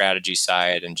and the strategy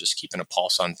side and just keeping a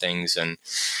pulse on things. And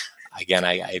again,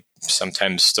 I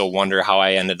sometimes still wonder how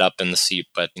I ended up in the seat,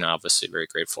 but, obviously very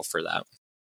grateful for that.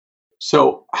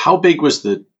 So how big was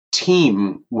the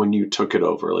team when you took it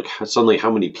over? Suddenly,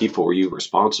 how many people were you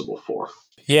responsible for?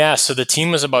 Yeah, so the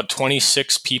team was about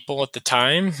 26 people at the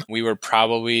time. We were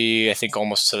probably, I think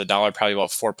almost to the dollar, probably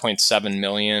about 4.7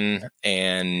 million.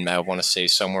 And I want to say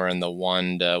somewhere in the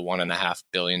 $1 to $1.5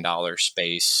 billion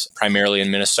space, primarily in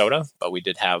Minnesota. But we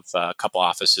did have a couple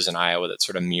offices in Iowa that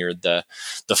sort of mirrored the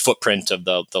footprint of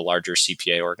the larger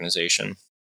CPA organization.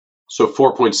 So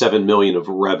 4.7 million of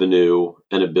revenue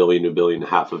and $1 billion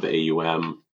of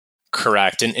AUM.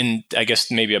 Correct. And I guess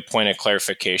maybe a point of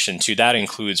clarification too, that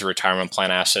includes retirement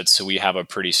plan assets. So we have a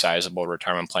pretty sizable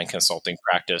retirement plan consulting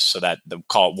practice. So that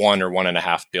call it $1 or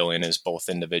 $1.5 billion is both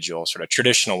individual sort of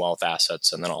traditional wealth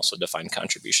assets and then also defined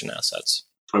contribution assets.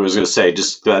 I was going to say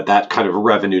just that kind of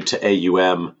revenue to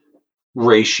AUM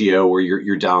ratio where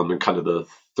you're down in kind of the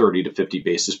 30 to 50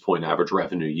 basis point average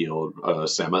revenue yield.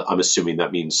 Sam, I'm assuming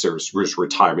that means there's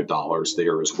retirement dollars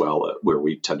there as well, where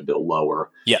we tend to bill lower,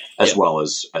 as well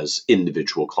as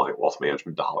individual client wealth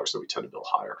management dollars that we tend to bill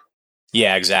higher.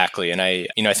 Yeah, exactly. And I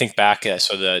think back,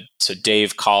 so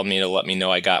Dave called me to let me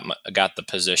know I got the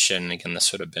position. Again,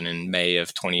 this would have been in May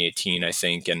of 2018, I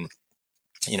think, and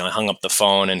I hung up the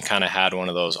phone and kind of had one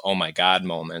of those oh my God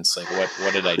moments. Like,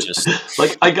 what did I just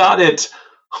I got it.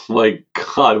 My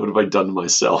God, what have I done to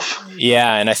myself?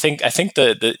 Yeah, and I think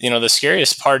the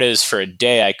scariest part is for a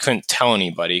day I couldn't tell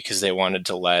anybody because they wanted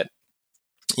to let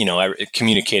I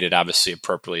communicated obviously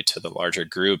appropriately to the larger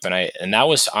group, and that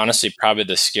was honestly probably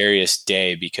the scariest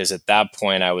day because at that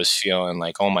point I was feeling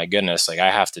like, oh my goodness, like I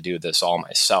have to do this all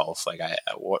myself. Like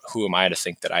who am I to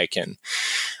think that I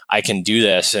can do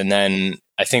this? And then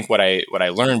I think what I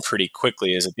learned pretty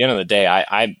quickly is at the end of the day,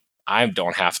 I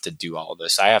don't have to do all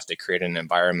this. I have to create an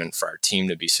environment for our team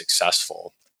to be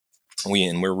successful.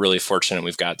 We're really fortunate.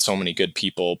 We've got so many good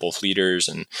people, both leaders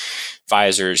and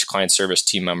advisors, client service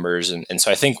team members. And so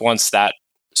I think once that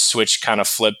switch kind of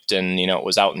flipped and, it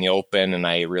was out in the open. And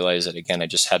I realized that, again, I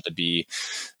just had to be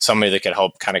somebody that could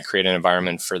help kind of create an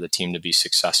environment for the team to be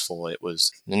successful. It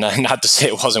was not to say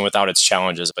it wasn't without its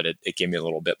challenges, but it gave me a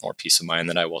little bit more peace of mind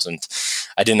that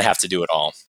I didn't have to do it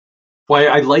all.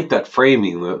 Well, I like that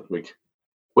framing that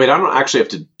wait, I don't actually have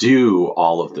to do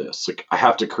all of this. I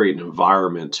have to create an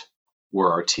environment where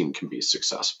our team can be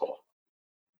successful.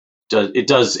 It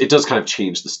does kind of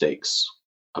change the stakes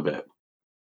a bit.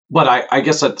 But I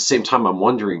guess at the same time, I'm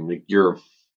wondering, you're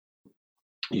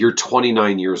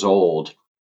 29 years old,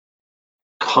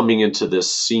 coming into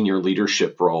this senior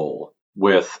leadership role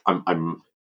with I'm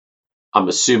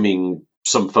assuming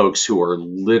some folks who are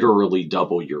literally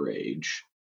double your age,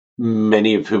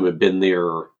 many of whom have been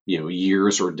there,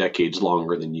 years or decades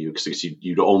longer than you, because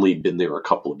you'd only been there a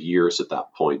couple of years at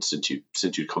that point since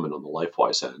you'd come in on the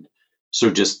LifeWise end.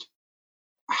 So just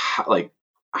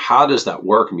how does that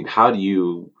work? I mean, how do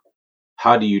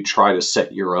you try to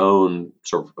set your own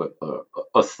sort of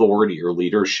authority or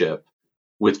leadership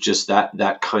with just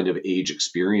that kind of age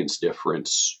experience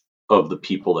difference of the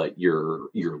people that you're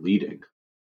leading?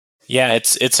 Yeah,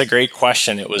 it's a great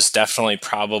question. It was definitely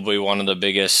probably one of the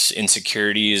biggest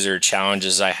insecurities or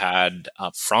challenges I had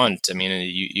up front. I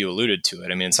mean, you alluded to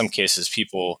it. I mean, in some cases,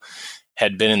 people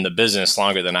had been in the business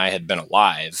longer than I had been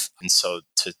alive. And so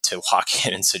to walk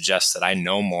in and suggest that I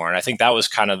know more. And I think that was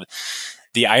kind of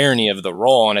the irony of the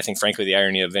role. And I think, frankly, the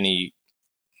irony of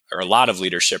a lot of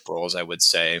leadership roles, I would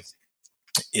say,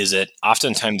 is that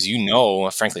oftentimes,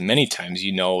 frankly, many times,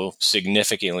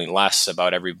 significantly less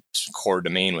about every core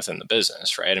domain within the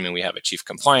business, right? I mean, we have a chief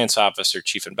compliance officer,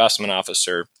 chief investment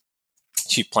officer,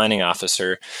 chief planning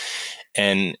officer.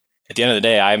 And at the end of the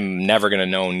day, I'm never going to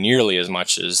know nearly as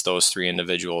much as those three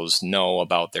individuals know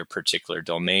about their particular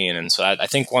domain. And so I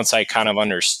think once I kind of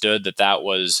understood that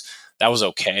was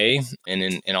okay.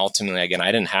 And ultimately, again,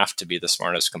 I didn't have to be the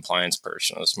smartest compliance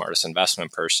person or the smartest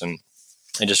investment person.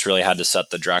 I just really had to set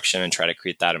the direction and try to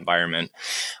create that environment.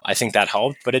 I think that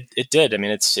helped, but it did. I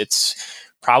mean, it's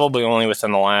probably only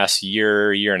within the last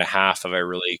year and a half have I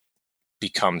really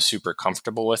become super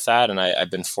comfortable with that. And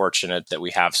I've been fortunate that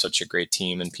we have such a great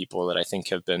team and people that I think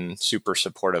have been super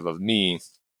supportive of me,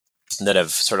 that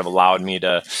have sort of allowed me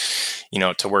to,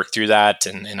 to work through that.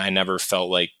 And I never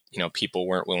felt like, people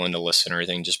weren't willing to listen or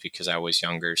anything just because I was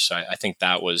younger. So I think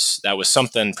that was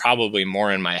something probably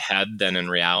more in my head than in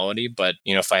reality. But,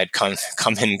 if I had come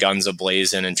in guns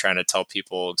a-blazing and trying to tell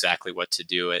people exactly what to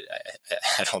do, I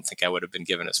don't think I would have been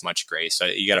given as much grace. So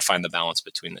you got to find the balance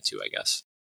between the two, I guess.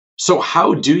 So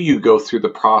how do you go through the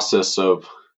process of,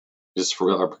 just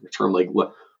for a term,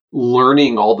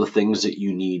 learning all the things that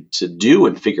you need to do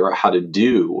and figure out how to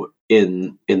do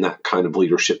in that kind of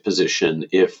leadership position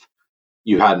if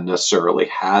you hadn't necessarily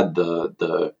had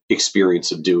the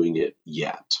experience of doing it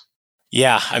yet?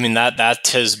 Yeah, I mean, that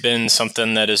has been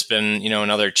something that has been,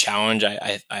 another challenge.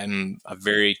 I'm a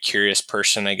very curious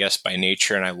person, I guess, by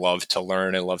nature, and I love to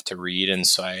learn. I love to read. And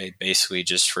so I basically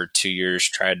just for 2 years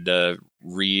tried to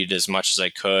read as much as I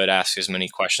could, ask as many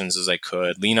questions as I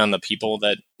could, lean on the people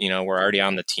that, were already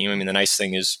on the team. I mean, the nice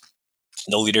thing is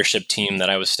the leadership team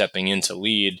that I was stepping in to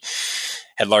lead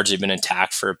had largely been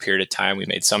intact for a period of time. We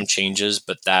made some changes,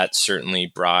 but that certainly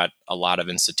brought a lot of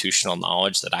institutional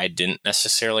knowledge that I didn't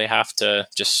necessarily have to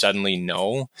just suddenly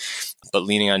know. But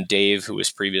leaning on Dave, who was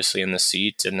previously in the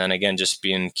seat, and then again, just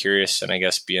being curious and I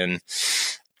guess being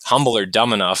humble or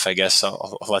dumb enough, I guess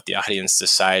I'll let the audience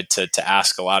decide to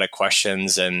ask a lot of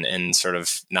questions and sort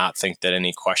of not think that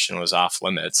any question was off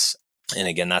limits. And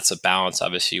again, that's a balance.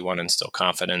 Obviously, you want to instill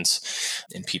confidence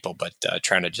in people, but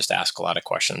trying to just ask a lot of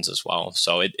questions as well.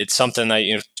 So it's something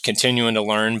that, continuing to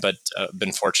learn, but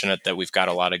been fortunate that we've got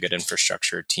a lot of good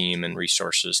infrastructure, team, and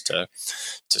resources to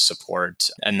support.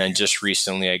 And then just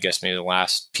recently, I guess maybe the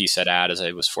last piece I'd add is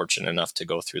I was fortunate enough to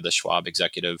go through the Schwab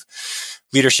Executive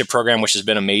Leadership Program, which has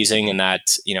been amazing. And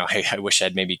that, I wish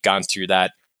I'd maybe gone through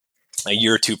that a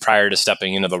year or two prior to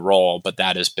stepping into the role, but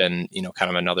that has been, kind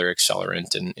of another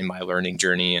accelerant in my learning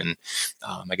journey and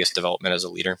I guess development as a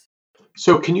leader.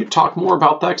 So can you talk more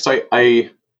about that? Because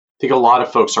I think a lot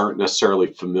of folks aren't necessarily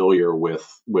familiar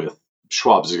with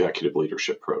Schwab's Executive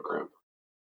Leadership Program.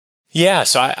 Yeah,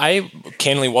 so I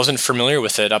candidly wasn't familiar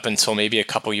with it up until maybe a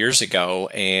couple years ago,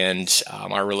 and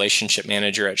our relationship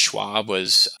manager at Schwab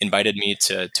invited me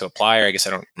to apply. Or I guess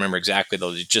I don't remember exactly the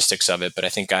logistics of it, but I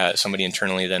think somebody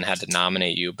internally then had to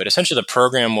nominate you. But essentially, the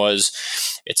program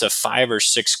it's a 5 or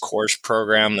 6 course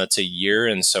program that's a year,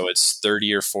 and so it's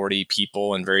 30 or 40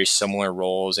 people in very similar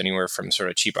roles, anywhere from sort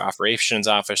of chief operations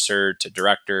officer to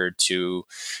director to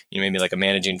maybe like a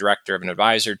managing director of an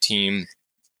advisor team.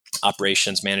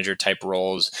 operations manager type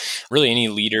roles, really any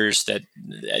leaders that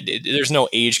there's no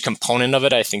age component of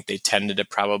it. I think they tended to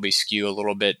probably skew a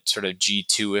little bit sort of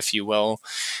G2, if you will.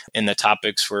 And the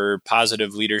topics were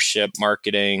positive leadership,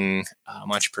 marketing,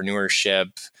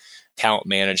 entrepreneurship, talent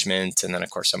management, and then of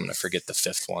course I'm going to forget the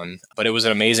fifth one. But it was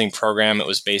an amazing program. It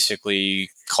was basically,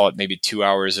 call it maybe 2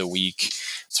 hours a week,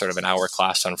 sort of an hour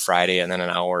class on Friday, and then an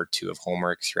hour or two of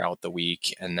homework throughout the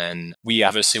week. And then we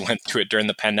obviously went through it during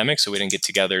the pandemic, so we didn't get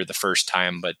together the first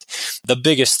time. But the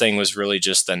biggest thing was really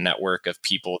just the network of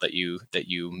people that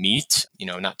you meet,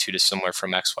 not too dissimilar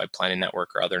from XY Planning Network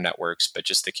or other networks, but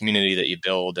just the community that you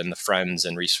build and the friends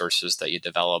and resources that you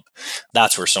develop.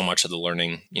 That's where so much of the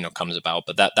learning, comes about.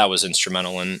 But that was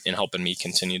instrumental in helping me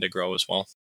continue to grow as well.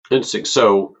 Interesting.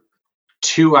 So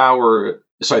 2 hour.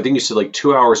 So I think you said like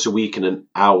 2 hours a week and an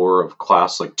hour of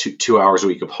class, like two hours a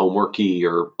week of homeworky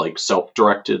or like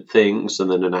self-directed things, and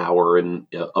then an hour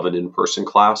of an in-person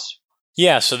class.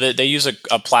 Yeah, so they use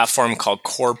a platform called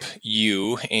Corp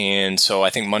U. And so I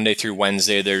think Monday through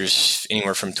Wednesday, there's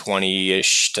anywhere from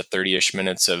 20-ish to 30-ish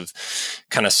minutes of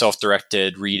kind of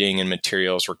self-directed reading and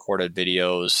materials, recorded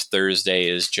videos. Thursday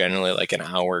is generally like an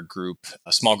hour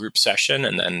a small group session.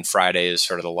 And then Friday is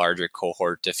sort of the larger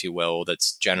cohort, if you will,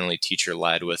 that's generally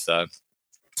teacher-led with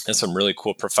and some really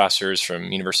cool professors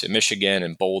from University of Michigan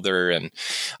and Boulder, and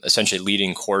essentially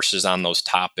leading courses on those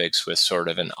topics with sort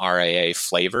of an RAA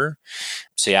flavor.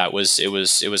 So yeah, it was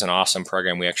an awesome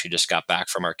program. We actually just got back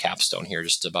from our capstone here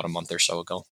just about a month or so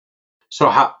ago.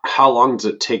 So how long does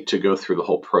it take to go through the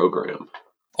whole program?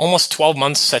 Almost 12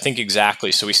 months, I think,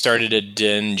 exactly. So we started it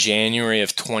in January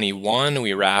of 21.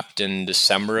 We wrapped in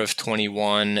December of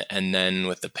 21. And then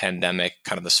with the pandemic,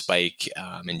 kind of the spike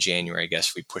in January, I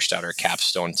guess we pushed out our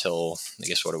capstone till, I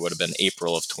guess what it would have been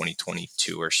April of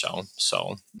 2022 or so.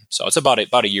 So it's about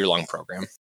a year-long program.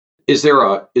 Is there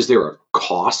a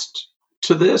cost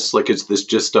to this? Like, is this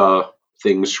just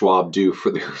things Schwab do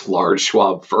for their large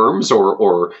Schwab firms,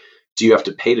 or do you have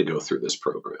to pay to go through this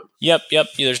program? Yep.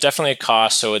 There's definitely a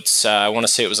cost. So it's, I want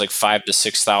to say it was like $5,000 to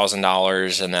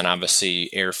 $6,000, and then obviously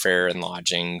airfare and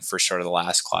lodging for sort of the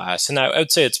last class. And I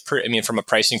would say it's from a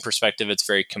pricing perspective, it's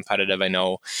very competitive. I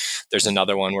know there's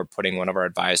another one we're putting one of our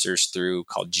advisors through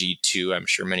called G2. I'm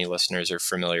sure many listeners are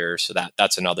familiar. So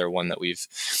that's another one that we've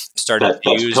started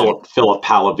to use. Philip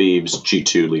Palaviv's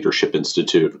G2 Leadership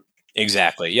Institute.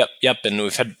 Exactly. Yep. And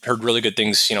we've heard really good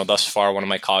things, thus far. One of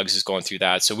my colleagues is going through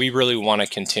that. So we really want to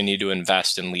continue to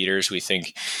invest in leaders. We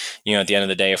think, at the end of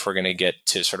the day, if we're going to get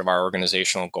to sort of our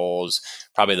organizational goals,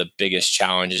 probably the biggest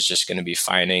challenge is just going to be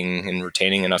finding and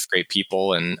retaining enough great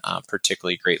people, and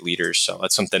particularly great leaders. So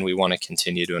that's something we want to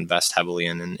continue to invest heavily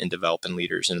in developing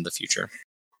leaders into the future.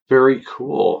 Very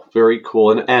cool. Very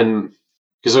cool. And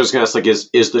because I was going to ask, like, is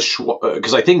the,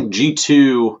 because I think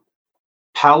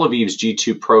Palaviv's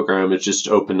G2 program is just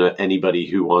open to anybody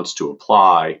who wants to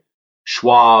apply.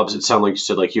 Schwab's, it sounded like you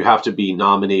said, like, you have to be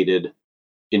nominated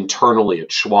internally at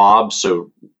Schwab.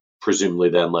 So presumably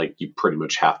then, like, you pretty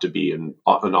much have to be an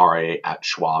RA at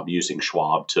Schwab, using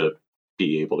Schwab to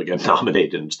be able to get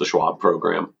nominated into the Schwab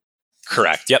program.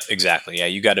 Correct. Yep, exactly. Yeah,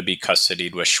 you got to be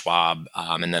custodied with Schwab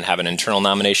and then have an internal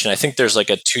nomination. I think there's like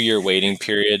a 2-year waiting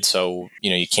period. So,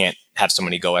 you can't have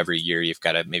somebody go every year. You've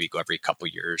got to maybe go every couple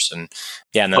of years. And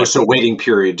yeah. And then so waiting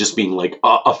period just being like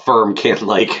a firm can't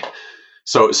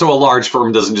so a large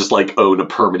firm doesn't just like own a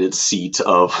permanent seat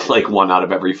of like 1 out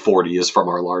of every 40 is from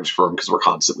our large firm, because we're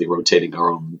constantly rotating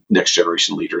our own next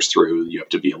generation leaders through. You have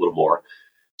to be a little more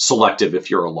selective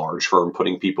if you're a large firm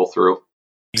putting people through.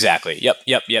 Exactly.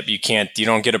 Yep. You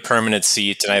don't get a permanent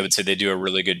seat. And I would say they do a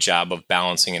really good job of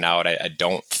balancing it out. I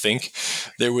don't think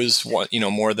there was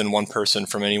more than one person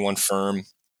from any one firm.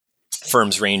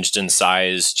 Firms ranged in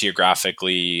size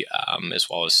geographically, as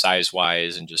well as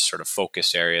size-wise, and just sort of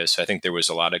focus areas. So I think there was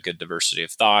a lot of good diversity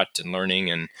of thought and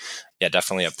learning, and yeah,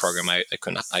 definitely a program I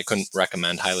couldn't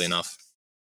recommend highly enough.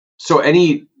 So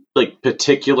any like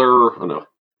particular, I don't know,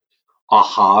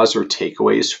 ahas or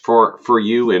takeaways for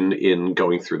you in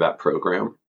going through that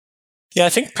program? Yeah, I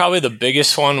think probably the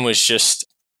biggest one was just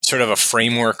sort of a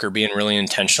framework, or being really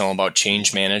intentional about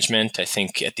change management. I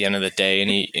think at the end of the day,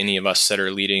 any of us that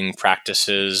are leading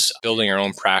practices, building our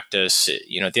own practice, at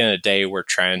the end of the day, we're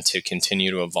trying to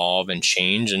continue to evolve and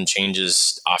change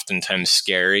is oftentimes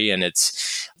scary. And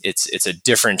it's a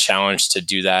different challenge to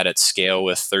do that at scale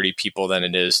with 30 people than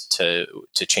it is to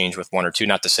change with 1 or 2.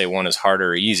 Not to say one is harder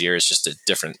or easier, it's just a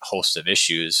different host of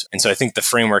issues. And so I think the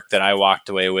framework that I walked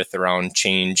away with around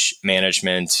change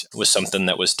management was something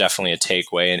that was definitely a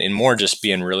takeaway. and more just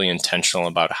being really intentional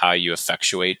about how you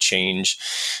effectuate change,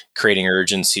 creating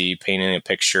urgency, painting a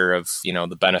picture of,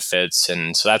 the benefits.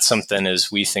 And so that's something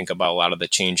as we think about a lot of the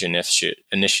change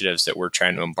initiatives that we're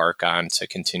trying to embark on to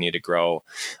continue to grow,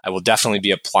 I will definitely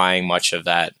be applying much of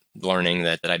that learning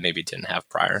that I maybe didn't have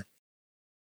prior.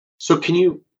 So can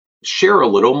you share a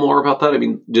little more about that? I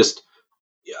mean, just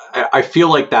I feel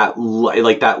like that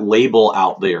label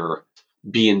out there,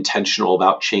 be intentional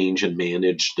about change and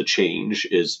manage the change,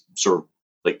 is sort of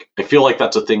like, I feel like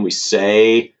that's a thing we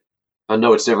say. I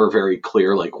know it's never very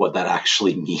clear, like what that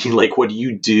actually means. Like, what do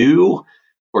you do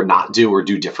or not do or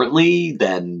do differently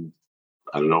than,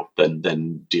 I don't know,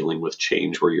 than dealing with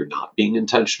change where you're not being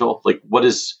intentional? Like, what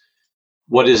does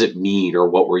it mean, or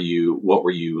what were you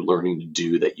learning to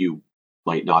do that you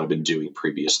might not have been doing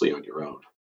previously on your own?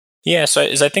 Yeah, so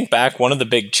as I think back, one of the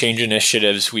big change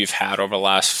initiatives we've had over the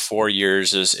last 4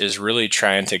 years is really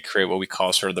trying to create what we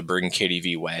call sort of the Bergen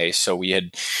KDV way. So we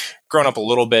had grown up a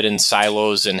little bit in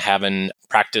silos and having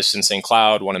practice in St.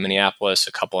 Cloud, one in Minneapolis,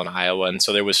 a couple in Iowa. And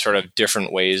so there was sort of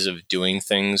different ways of doing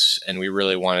things. And we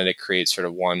really wanted to create sort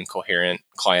of one coherent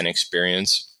client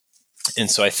experience.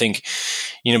 And so I think,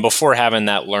 before having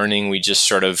that learning, we just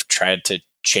sort of tried to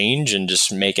change and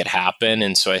just make it happen.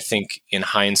 And so I think in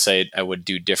hindsight, I would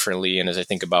do differently. And as I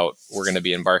think about, we're going to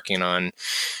be embarking on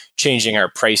changing our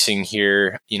pricing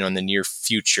here, in the near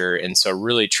future. And so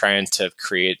really trying to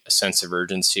create a sense of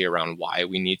urgency around why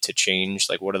we need to change,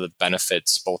 like what are the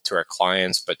benefits both to our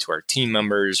clients, but to our team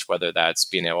members, whether that's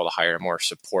being able to hire more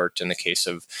support in the case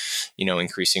of,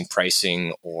 increasing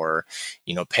pricing, or,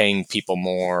 paying people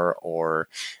more, or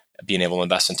being able to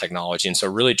invest in technology. And so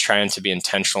really trying to be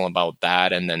intentional about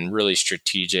that, and then really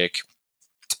strategic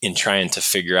in trying to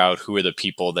figure out who are the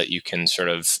people that you can sort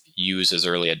of use as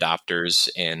early adopters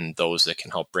and those that can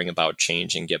help bring about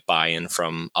change and get buy-in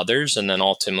from others. And then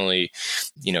ultimately,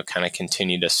 kind of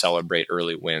continue to celebrate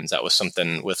early wins. That was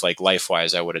something with like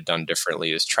LifeWise I would have done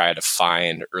differently, is try to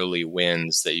find early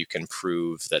wins that you can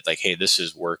prove that like, hey, this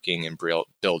is working, and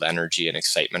build energy and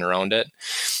excitement around it.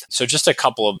 So just a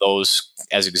couple of those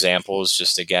as examples,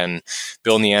 just again,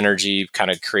 building the energy,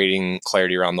 kind of creating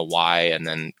clarity around the why, and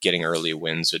then getting early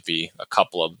wins would be a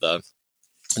couple of the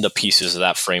pieces of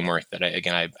that framework that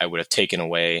I would have taken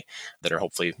away that are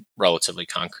hopefully relatively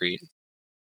concrete.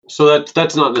 So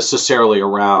that's not necessarily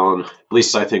around, at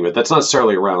least I think, but that's not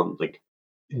necessarily around like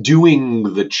doing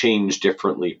the change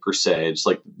differently per se. It's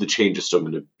like the change is still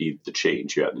going to be the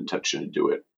change. You had an intention to do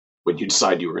it when you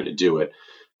decide you were going to do it,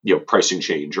 pricing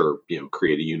change, or,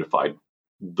 create a unified,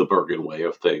 the Bergen way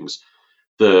of things.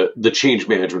 The change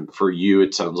management for you,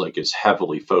 it sounds like, is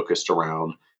heavily focused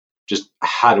around just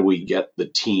how do we get the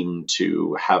team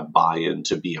to have buy-in,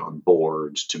 to be on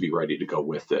board, to be ready to go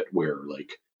with it, where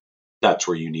like that's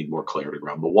where you need more clarity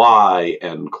around the why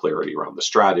and clarity around the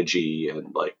strategy,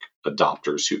 and like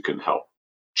adopters who can help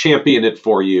champion it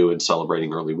for you and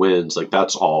celebrating early wins. Like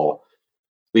that's all,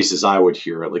 at least as I would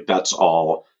hear it, like that's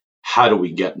all, how do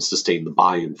we get and sustain the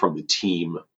buy-in from the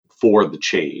team for the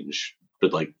change?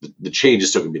 But like the change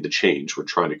is still going to be the change. We're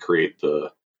trying to create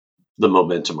the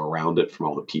momentum around it from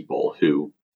all the people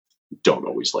who don't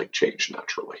always like change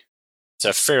naturally. It's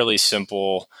a fairly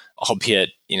simple, albeit,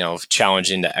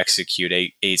 challenging to execute,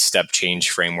 8-step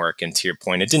change framework. And to your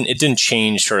point, it didn't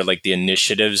change sort of like the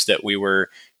initiatives that we were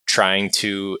trying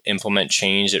to implement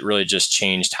change. It really just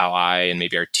changed how I and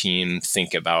maybe our team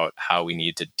think about how we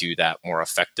need to do that more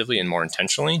effectively and more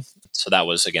intentionally. So that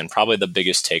was, again, probably the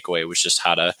biggest takeaway, was just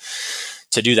how to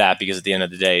do that, because at the end of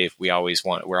the day, we're always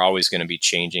going to be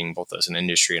changing, both as an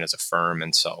industry and as a firm.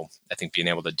 And so I think being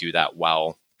able to do that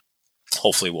well,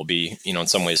 hopefully will be, in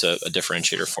some ways a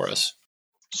differentiator for us.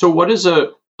 So what does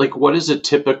a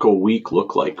typical week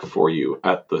look like for you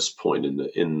at this point in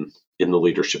the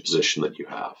leadership position that you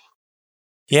have?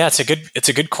 Yeah, it's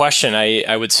a good question.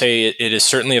 I would say it has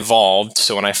certainly evolved.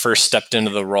 So when I first stepped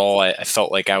into the role, I felt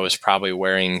like I was probably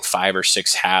wearing 5 or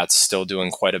 6 hats, still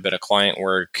doing quite a bit of client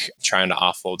work, trying to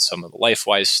offload some of the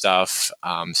LifeWise stuff,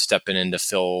 stepping in to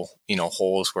fill,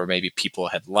 holes where maybe people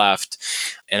had left.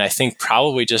 And I think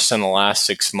probably just in the last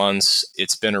 6 months,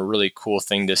 it's been a really cool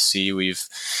thing to see. We've,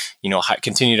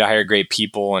 continued to hire great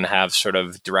people and have sort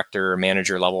of director or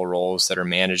manager level roles that are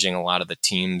managing a lot of the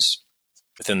teams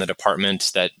within the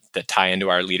department that tie into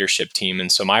our leadership team.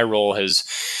 And so my role has,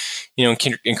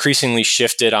 increasingly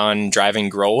shifted on driving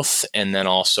growth, and then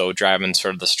also driving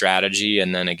sort of the strategy,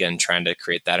 and then again, trying to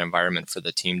create that environment for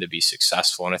the team to be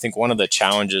successful. And I think one of the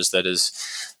challenges that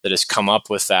has come up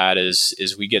with that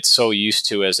is we get so used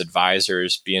to, as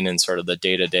advisors, being in sort of the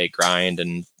day-to-day grind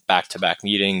and back-to-back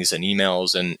meetings and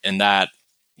emails, and that,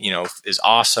 is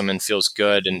awesome and feels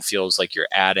good and feels like you're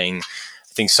adding.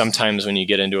 I think sometimes when you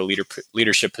get into a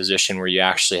leadership position where you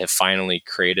actually have finally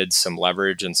created some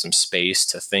leverage and some space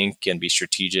to think and be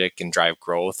strategic and drive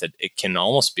growth, it can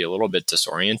almost be a little bit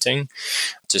disorienting,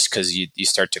 just because you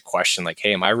start to question, like,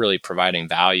 hey, am I really providing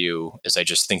value as I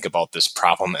just think about this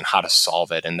problem and how to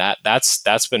solve it? And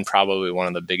that's been probably one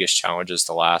of the biggest challenges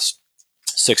the last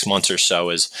 6 months or so,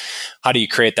 is how do you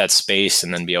create that space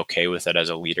and then be okay with it as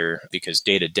a leader? Because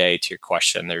day to day, to your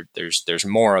question, there's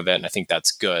more of it, and I think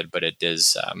that's good. But it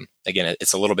is again,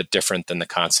 it's a little bit different than the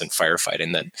constant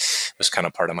firefighting that was kind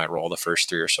of part of my role the first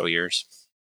 3 or so years.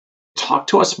 Talk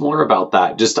to us more about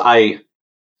that.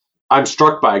 I'm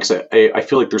struck by it because I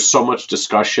feel like there's so much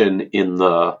discussion in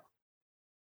the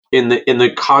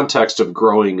context of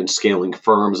growing and scaling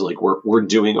firms. Like we're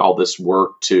doing all this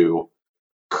work to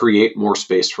create more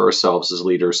space for ourselves as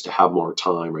leaders, to have more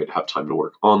time, right? Have time to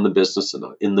work on the business and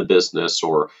not in the business,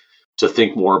 or to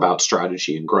think more about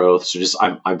strategy and growth. So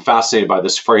I'm fascinated by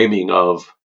this framing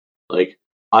of, like,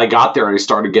 I got there and I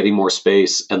started getting more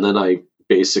space, and then I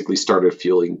basically started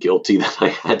feeling guilty that I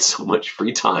had so much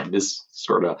free time. This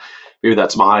sort of, maybe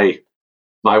that's my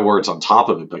words on top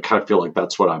of it, but I kind of feel like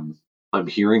that's what I'm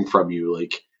hearing from you.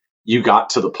 Like, you got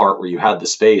to the part where you had the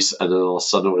space, and then all of a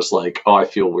sudden it was like, oh, I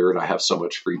feel weird. I have so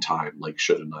much free time. Like,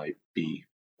 shouldn't I be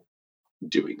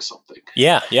doing something?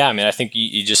 Yeah. I mean, I think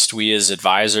we as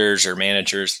advisors or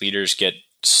managers, leaders, get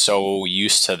so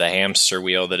used to the hamster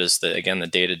wheel that is the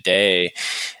day to day.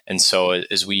 And so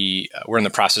as we're in the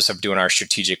process of doing our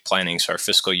strategic planning. So our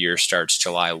fiscal year starts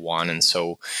July 1. And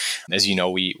so, as you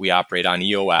know, we operate on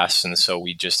EOS. And so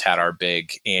we just had our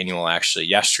big annual actually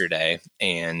yesterday.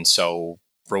 And so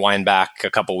rewind back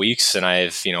a couple weeks, and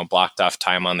I've blocked off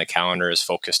time on the calendar as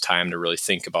focused time to really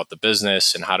think about the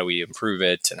business and how do we improve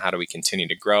it and how do we continue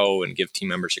to grow and give team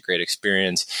members a great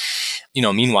experience.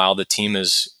 Meanwhile, the team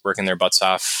is working their butts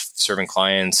off, serving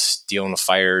clients, dealing with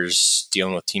fires,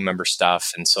 dealing with team member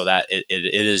stuff, and so that it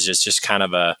is just kind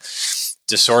of a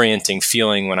disorienting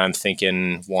feeling when I'm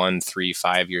thinking 1, 3,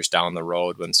 5 years down the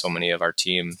road, when so many of our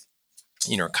team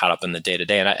caught up in the day to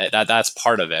day. And that's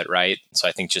part of it, right? So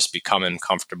I think just becoming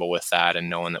comfortable with that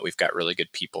and knowing that we've got really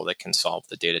good people that can solve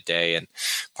the day to day. And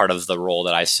part of the role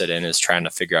that I sit in is trying to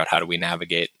figure out how do we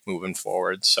navigate moving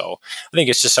forward. So I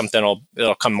think it's just something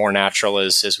it'll come more natural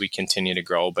as we continue to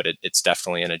grow, but it's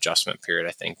definitely an adjustment period,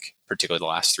 I think, particularly the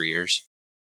last 3 years.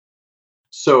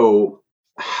 So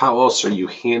how else are you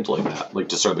handling that? Like,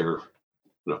 just are there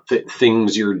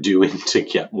things you're doing to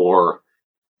get more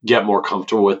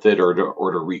comfortable with it, or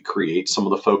to recreate some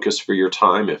of the focus for your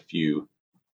time if you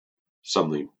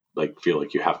suddenly feel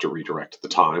like you have to redirect the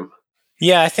time?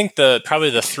 Yeah, I think probably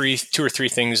the 2 or 3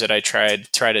 things that I try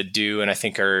to do and I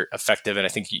think are effective, and I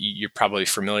think you're probably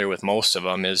familiar with most of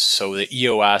them, is so the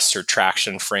EOS or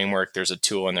traction framework, there's a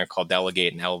tool in there called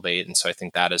Delegate and Elevate. And so I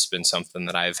think that has been something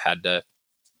that I've had to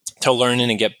learn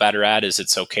and get better at. Is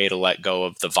it's okay to let go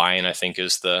of the vine, I think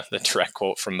is the direct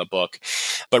quote from the book,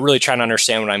 but really trying to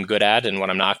understand what I'm good at and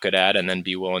what I'm not good at, and then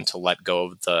be willing to let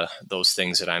go of those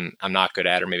things that I'm not good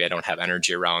at, or maybe I don't have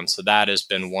energy around. So that has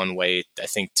been one way, I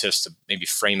think, just to maybe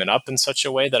frame it up in such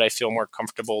a way that I feel more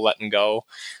comfortable letting go,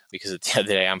 because at the end of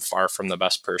the day, I'm far from the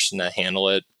best person to handle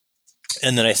it.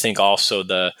 And then I think also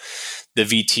the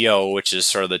VTO, which is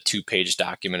sort of the 2-page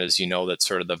document, as you know, that's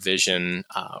sort of the vision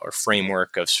or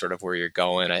framework of sort of where you're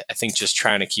going. I think just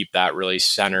trying to keep that really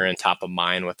center and top of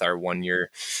mind with our one-year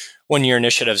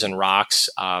initiatives and rocks.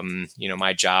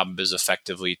 My job is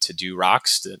effectively to do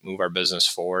rocks to move our business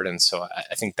forward. And so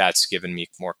I think that's given me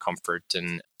more comfort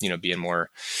and, being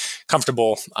more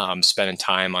comfortable spending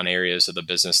time on areas of the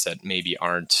business that maybe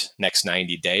aren't next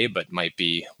 90 day, but might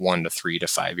be 1 to 3 to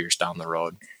 5 years down the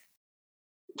road.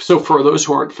 So for those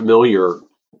who aren't familiar,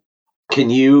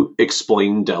 can you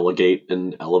explain Delegate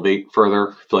and Elevate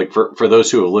further? Like for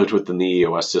those who have lived within the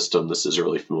EOS system, this is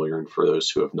really familiar. And for those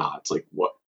who have not, it's like,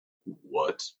 what,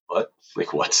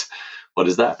 like what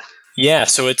is that? Yeah,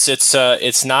 so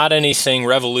it's not anything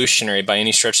revolutionary by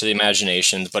any stretch of the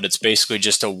imagination, but it's basically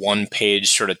just a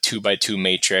 1-page sort of 2x2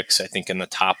 matrix. I think in the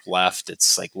top left,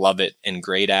 it's like love it and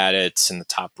great at it. In the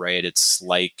top right, it's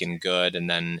like and good. And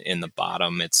then in the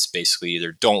bottom, it's basically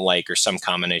either don't like or some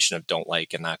combination of don't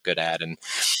like and not good at. And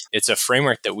it's a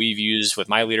framework that we've used with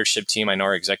my leadership team. I know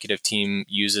our executive team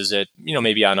uses it,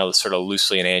 maybe on a sort of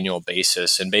loosely an annual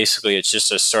basis. And basically, it's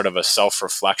just a sort of a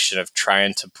self-reflection of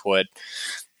trying to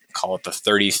call it the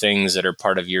 30 things that are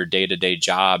part of your day-to-day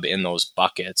job in those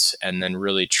buckets, and then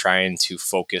really trying to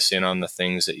focus in on the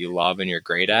things that you love and you're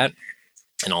great at,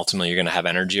 and ultimately you're going to have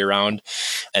energy around,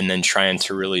 and then trying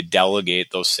to really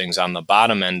delegate those things on the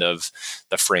bottom end of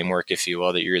the framework, if you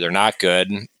will, that you're either not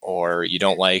good or you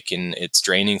don't like and it's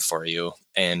draining for you,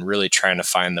 and really trying to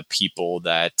find the people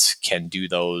that can do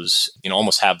those,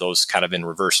 almost have those kind of in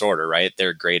reverse order, right?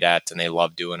 They're great at and they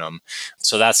love doing them.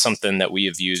 So that's something that we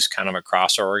have used kind of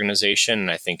across our organization,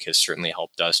 and I think has certainly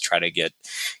helped us try to get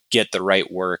the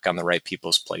right work on the right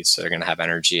people's plates that are going to have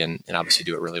energy and obviously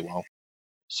do it really well.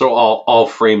 So all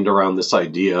framed around this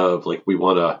idea of like we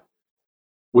want to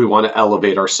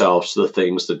elevate ourselves to the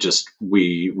things that just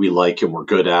we like and we're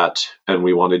good at, and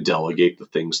we want to delegate the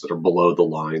things that are below the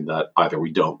line that either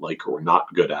we don't like or we're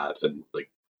not good at. And like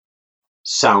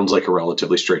sounds like a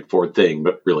relatively straightforward thing,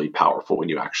 but really powerful when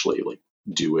you actually like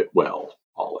do it well,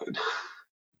 all in.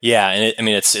 Yeah, and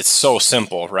it's so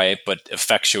simple, right? But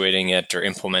effectuating it or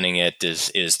implementing it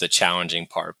is the challenging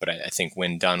part. But I think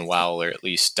when done well, or at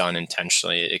least done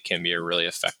intentionally, it can be a really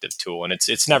effective tool. And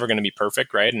it's never going to be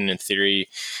perfect, right? And in theory,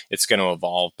 it's going to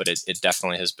evolve. But it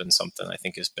definitely has been something I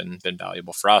think has been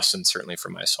valuable for us, and certainly for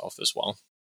myself as well.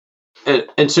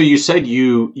 And so you said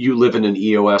you live in an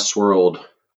EOS world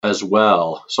as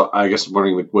well. So I guess I'm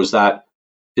wondering, like,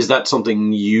 is that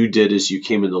something you did as you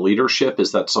came into leadership?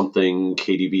 Is that something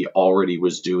KDV already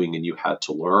was doing and you had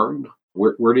to learn?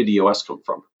 Where did EOS come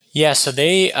from? Yeah, so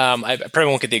they, I probably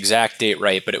won't get the exact date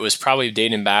right, but it was probably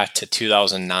dating back to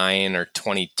 2009 or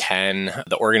 2010.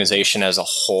 The organization as a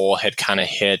whole had kind of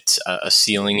hit a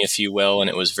ceiling, if you will, and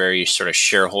it was very sort of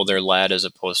shareholder-led as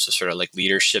opposed to sort of like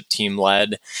leadership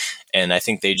team-led. And I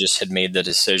think they just had made the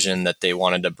decision that they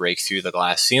wanted to break through the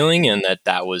glass ceiling, and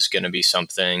that was going to be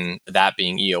something, that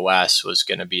being EOS, was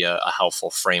going to be a helpful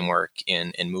framework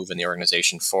in moving the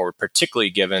organization forward, particularly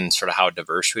given sort of how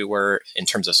diverse we were in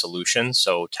terms of solutions.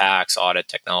 So tax, audit,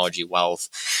 technology, wealth,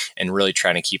 and really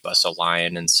trying to keep us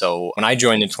aligned. And so when I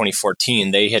joined in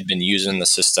 2014, they had been using the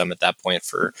system at that point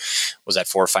for, was that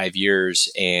 4 or 5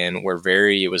 years, and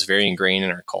it was very ingrained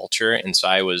in our culture. And so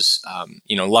I was,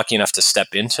 lucky enough to step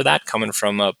into that, coming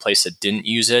from a place that didn't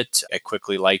use it. I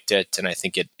quickly liked it, and I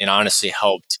think it honestly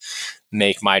helped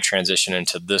make my transition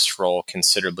into this role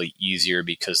considerably easier,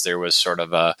 because there was sort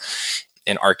of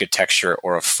an architecture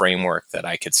or a framework that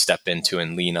I could step into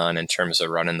and lean on in terms of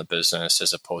running the business,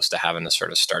 as opposed to having to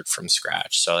sort of start from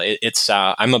scratch. So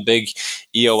I'm a big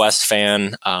EOS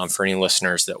fan. For any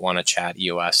listeners that want to chat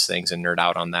EOS things and nerd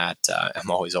out on that, I'm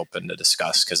always open to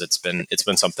discuss, because it's been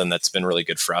something that's been really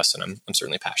good for us, and I'm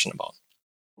certainly passionate about.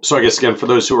 So I guess, again, for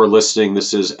those who are listening,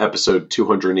 this is episode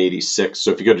 286. So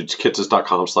if you go to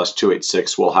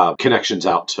kitces.com/286, we'll have connections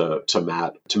out to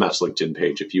Matt's LinkedIn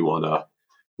page if you want to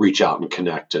reach out and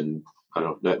connect and, I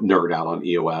don't know, nerd out on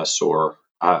EOS. Or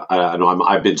I know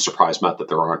I've been surprised, Matt, that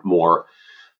there aren't more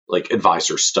like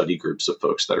advisor study groups of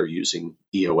folks that are using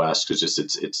EOS, because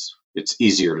it's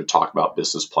easier to talk about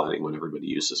business planning when everybody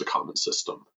uses a common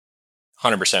system.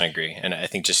 100% agree. And I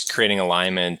think just creating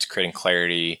alignment, creating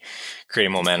clarity,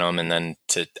 creating momentum, and then,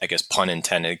 to, I guess, pun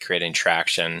intended, creating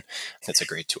traction, it's a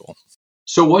great tool.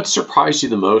 So what surprised you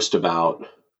the most about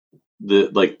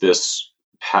this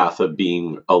path of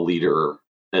being a leader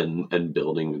and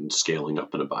building and scaling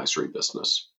up an advisory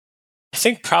business? I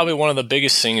think probably one of the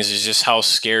biggest things is just how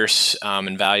scarce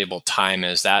and valuable time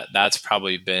is. That's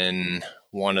probably been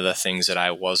one of the things that I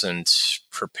wasn't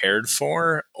prepared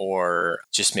for, or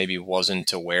just maybe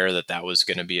wasn't aware that was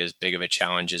going to be as big of a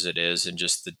challenge as it is, and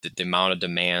just the amount of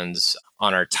demands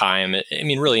on our time. I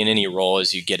mean, really in any role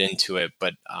as you get into it,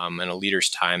 but in a leader's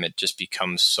time, it just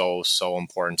becomes so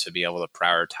important to be able to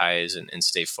prioritize and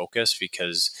stay focused,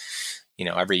 because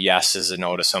every yes is a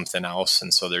no to something else.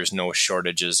 And so there's no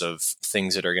shortages of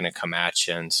things that are going to come at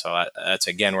you. And so that's,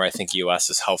 again, where I think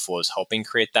EOS is helpful, is helping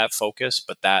create that focus.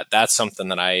 But that's something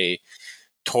that I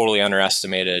totally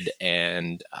underestimated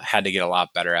and had to get a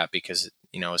lot better at, because,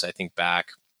 as I think back,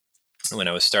 when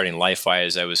I was starting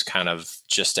LifeWise, I was kind of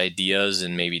just ideas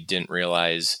and maybe didn't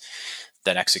realize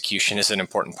that execution is an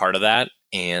important part of that.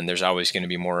 And there's always going to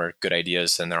be more good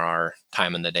ideas than there are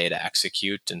time in the day to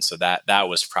execute. And so that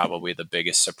was probably the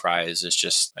biggest surprise, is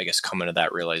just, I guess, coming to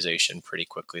that realization pretty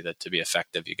quickly that to be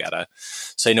effective, you got to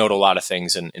say no to a lot of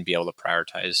things and be able to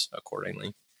prioritize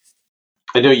accordingly.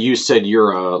 I know you said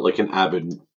you're like an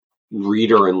avid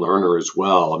reader and learner as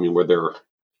well. I mean, were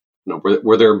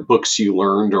there books you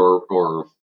learned or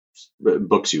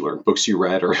books you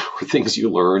read, or things you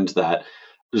learned that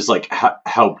just like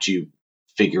helped you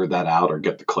figure that out or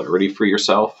get the clarity for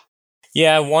yourself?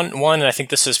 Yeah, one. I think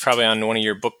this is probably on one of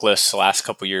your book lists the last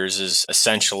couple of years is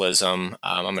essentialism.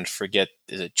 I'm going to forget.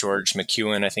 Is it George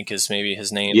McEwen? I think is maybe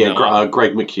his name. Yeah, No,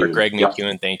 Greg or McEwen. Greg Yep.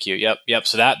 McEwen. Thank you. Yep.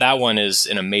 So that one is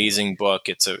an amazing book.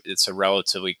 It's a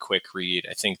relatively quick read.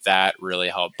 I think that really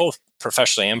helped both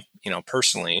professionally and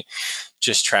personally.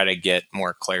 Just try to get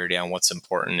more clarity on what's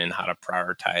important and how to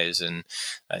prioritize. And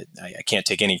I can't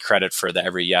take any credit for the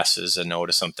every yes is a no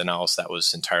to something else. That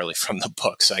was entirely from the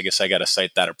book. So I guess I got to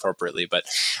cite that appropriately. But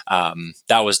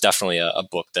that was definitely a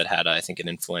book that had, I think, an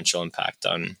influential impact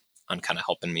on kind of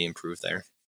helping me improve there.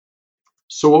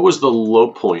 So what was the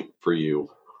low point for you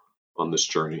on this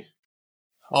journey?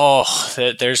 Oh,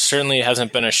 there certainly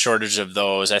hasn't been a shortage of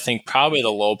those. I think probably the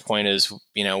low point is,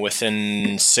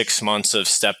 within 6 months of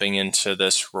stepping into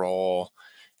this role,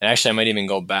 and actually I might even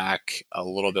go back a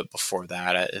little bit before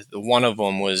that. One of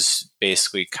them was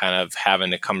basically kind of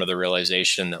having to come to the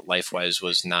realization that LifeWise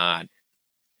was not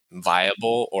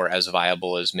viable or as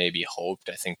viable as maybe hoped.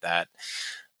 I think that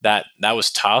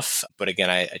was tough, but again,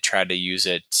 I tried to use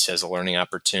it as a learning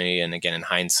opportunity. And again, in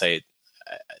hindsight,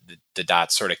 the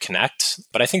dots sort of connect.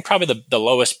 But I think probably the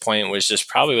lowest point was just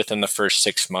probably within the first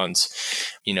 6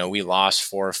 months. We lost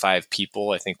 4 or 5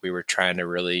 people. I think we were trying to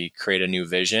really create a new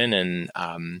vision, and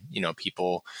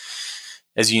people,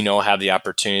 as have the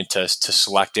opportunity to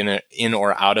select in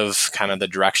or out of kind of the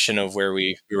direction of where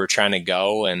we were trying to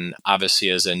go. And obviously,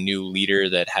 as a new leader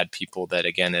that had people that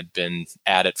again had been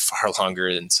at it far longer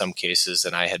in some cases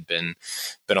than I had been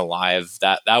alive,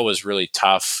 that was really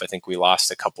tough. I think we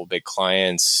lost a couple big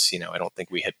clients. I don't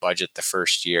think we hit budget the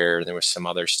first year. There was some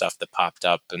other stuff that popped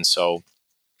up, and so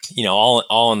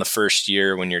all in the first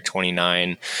year when you're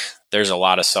 29. There's a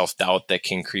lot of self-doubt that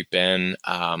can creep in,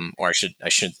 or I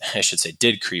should say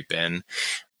did creep in.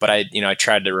 But I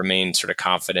tried to remain sort of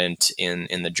confident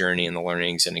in the journey and the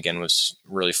learnings, and again was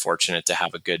really fortunate to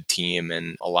have a good team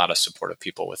and a lot of supportive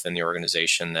people within the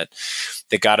organization that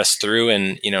got us through.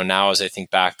 And now as I think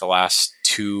back the last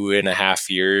 2.5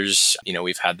 years,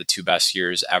 we've had the 2 best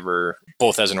years ever,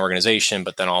 both as an organization,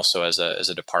 but then also as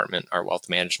a department, our wealth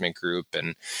management group,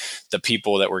 and the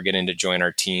people that we're getting to join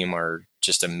our team are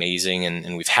just amazing.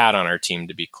 And we've had on our team,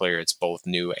 to be clear, it's both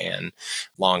new and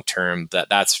long term.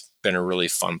 That's been a really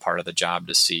fun part of the job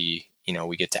to see.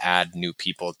 We get to add new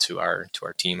people to our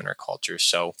team and our culture.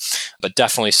 So, but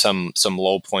definitely some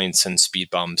low points and speed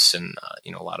bumps, and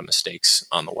a lot of mistakes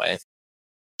on the way.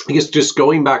 I guess just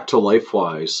going back to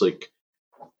LifeWise, like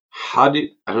how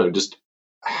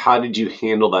did you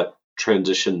handle that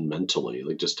transition mentally?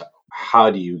 Like just how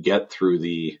do you get through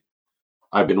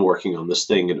I've been working on this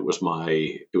thing and it was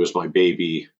my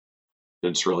baby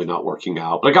and it's really not working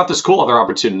out, but I got this cool other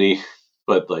opportunity,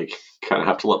 but like kind of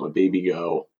have to let my baby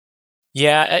go.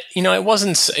 Yeah. It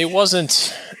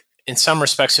wasn't, in some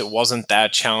respects, it wasn't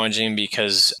that challenging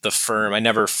because the firm, I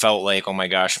never felt like, oh my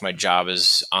gosh, my job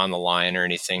is on the line or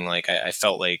anything. Like I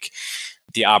felt like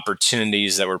the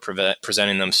opportunities that were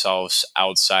presenting themselves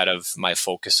outside of my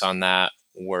focus on that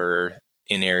were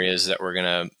in areas that were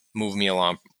going to move me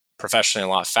along professionally a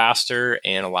lot faster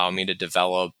and allow me to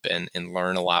develop and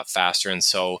learn a lot faster. And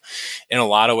so in a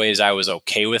lot of ways, I was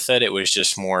okay with it. It was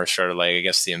just more sort of like, I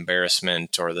guess, the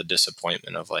embarrassment or the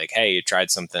disappointment of like, hey, you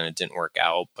tried something, it didn't work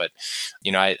out. But,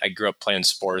 I grew up playing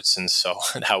sports. And so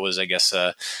that was, I guess,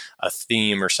 a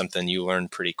theme or something you learn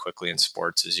pretty quickly in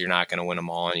sports is you're not going to win them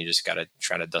all and you just got to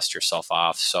try to dust yourself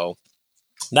off. So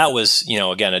that was,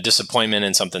 again, a disappointment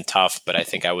and something tough, but I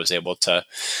think I was able to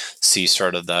see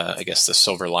sort of the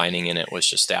silver lining in it was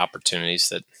just the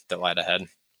opportunities that lied ahead.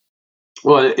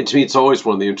 Well, to me, it's always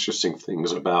one of the interesting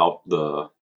things about the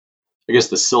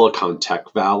Silicon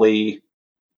Tech Valley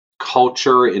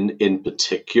culture in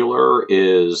particular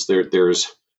is there's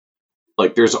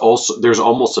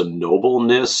almost a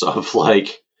nobleness of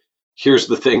like, here's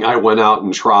the thing I went out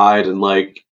and tried, and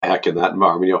like, heck, in that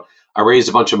environment, I raised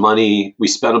a bunch of money. We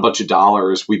spent a bunch of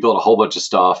dollars. We built a whole bunch of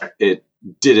stuff. It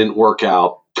didn't work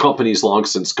out. Company's long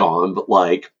since gone, but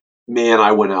like, man,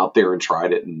 I went out there and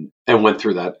tried it and went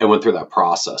through that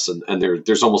process. And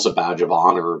there's almost a badge of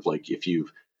honor of like, if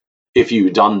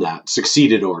you've done that,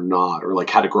 succeeded or not, or like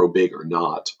how to grow big or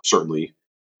not. Certainly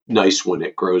nice when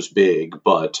it grows big,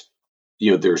 but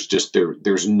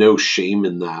there's no shame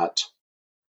in that.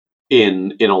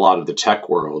 In a lot of the tech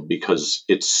world, because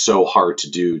it's so hard to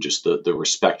do. Just the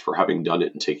respect for having done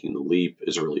it and taking the leap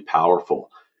is really powerful.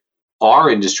 Our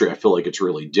industry, I feel like it's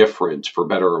really different, for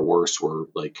better or worse.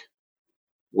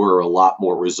 We're a lot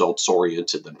more results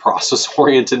oriented than process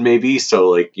oriented, maybe. So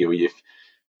like, if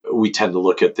we tend to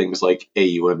look at things like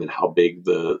AUM and how big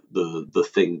the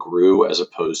thing grew, as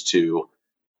opposed to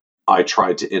I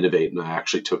tried to innovate and I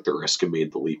actually took the risk and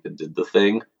made the leap and did the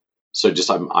thing. So just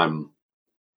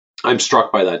I'm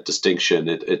struck by that distinction.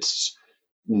 It's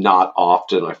not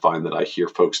often I find that I hear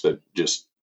folks that just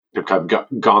have kind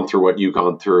of gone through what you've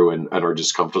gone through and are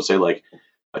just comfortable to say, like,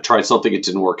 I tried something, it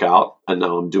didn't work out, and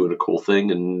now I'm doing a cool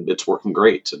thing and it's working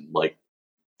great. And like,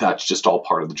 that's just all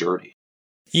part of the journey.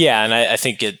 Yeah, and I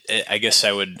think I guess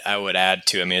I would add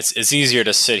to. I mean, it's easier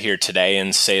to sit here today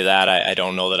and say that. I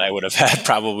don't know that I would have had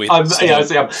probably.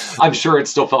 I'm sure it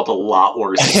still felt a lot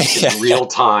worse in real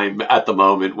time at the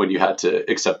moment when you had to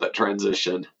accept that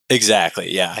transition. Exactly.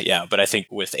 Yeah. But I think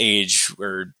with age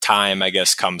or time, I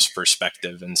guess, comes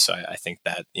perspective. And so I think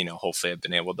that, hopefully I've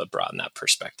been able to broaden that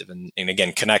perspective and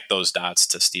again, connect those dots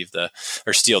to steal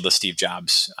the Steve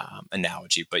Jobs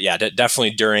analogy. But yeah,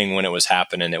 definitely during when it was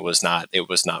happening, it was not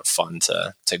fun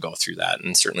to go through that,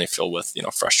 and certainly filled with,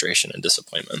 frustration and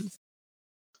disappointment.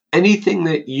 Anything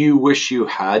that you wish you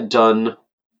had done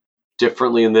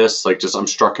differently in this? Like, just I'm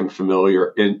struck in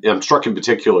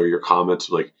particular your comments,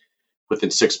 like,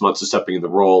 within 6 months of stepping in the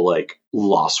role, like,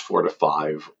 lost 4 to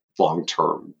 5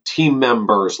 long-term team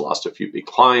members, lost a few big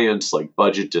clients, like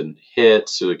budget didn't hit.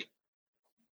 So, like,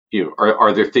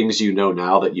 are there things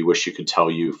now that you wish you could tell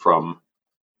you from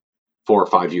 4 or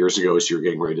 5 years ago as you're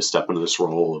getting ready to step into this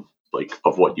role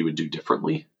of what you would do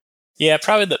differently? Yeah,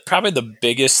 probably the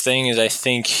biggest thing is I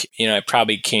think, I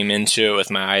probably came into it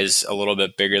with my eyes a little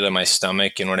bit bigger than my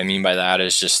stomach. And what I mean by that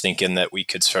is just thinking that we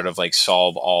could sort of like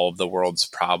solve all of the world's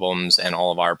problems and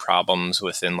all of our problems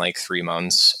within like 3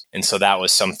 months. And so that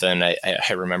was something I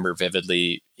remember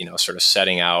vividly, sort of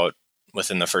setting out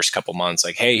within the first couple months,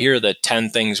 like, hey, here are the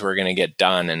 10 things we're going to get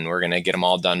done, and we're going to get them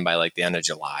all done by like the end of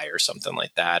July or something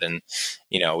like that. And,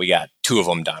 we got 2 of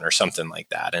them done or something like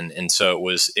that. And so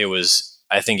it was,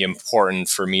 I think, important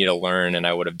for me to learn, and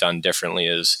I would have done differently,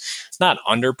 is not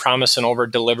under promise and over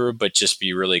deliver, but just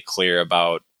be really clear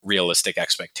about realistic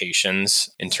expectations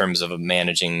in terms of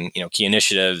managing, key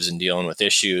initiatives and dealing with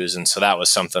issues. And so that was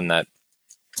something that,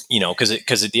 because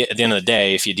at the end of the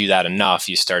day, if you do that enough,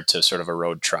 you start to sort of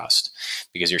erode trust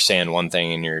because you're saying one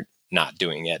thing and you're not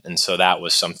doing it. And so that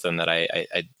was something that I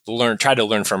tried to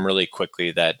learn from really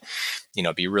quickly, that,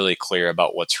 be really clear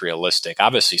about what's realistic.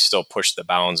 Obviously still push the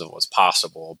bounds of what's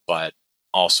possible, but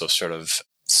also sort of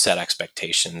set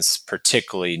expectations,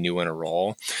 particularly new in a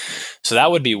role. So that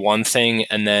would be one thing.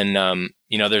 And then,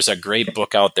 there's a great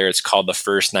book out there. It's called The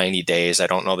First 90 Days. I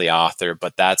don't know the author,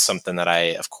 but that's something that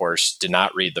I, of course, did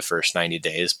not read the first 90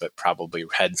 days, but probably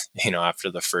read,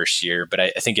 after the first year. But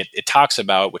I think it talks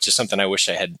about, which is something I wish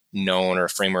I had known, or a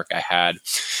framework I had,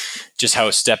 just how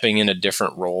stepping into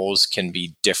different roles can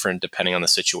be different depending on the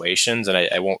situations. And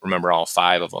I won't remember all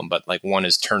 5 of them, but like one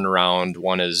is turnaround,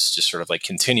 one is just sort of like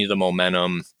continue the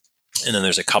momentum. And then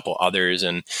there's a couple others.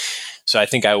 And so I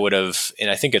think I would have, and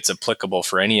I think it's applicable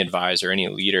for any advisor, any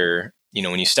leader,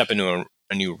 when you step into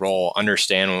a new role,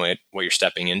 understand what you're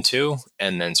stepping into,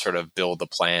 and then sort of build the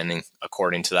plan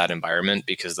according to that environment,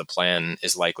 because the plan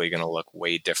is likely going to look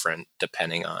way different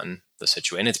depending on the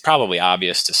situation. It's probably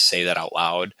obvious to say that out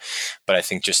loud, but I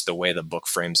think just the way the book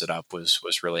frames it up was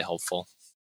really helpful.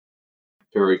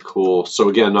 Very cool. So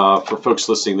again, for folks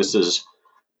listening, this is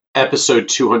episode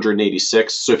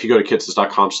 286. So if you go to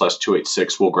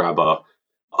kitces.com/286, we'll grab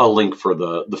a link for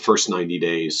the first 90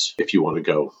 days if you want to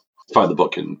go find the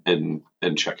book and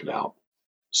check it out.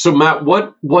 So Matt,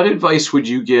 what advice would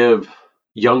you give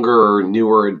younger or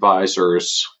newer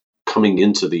advisors coming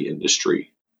into the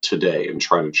industry today and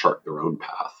trying to chart their own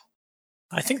path?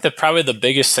 I think that probably the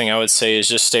biggest thing I would say is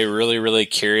just stay really, really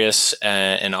curious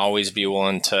and always be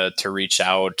willing to reach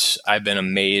out. I've been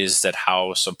amazed at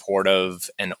how supportive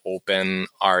and open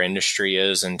our industry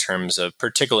is in terms of,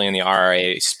 particularly in the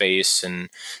RIA space, and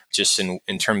just in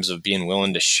terms of being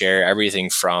willing to share everything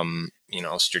from,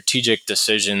 strategic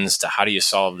decisions to how do you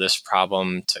solve this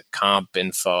problem to comp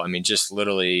info. I mean, just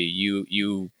literally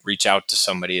you reach out to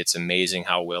somebody. It's amazing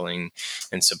how willing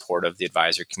and supportive the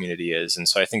advisor community is. And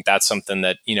so I think that's something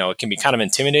that, it can be kind of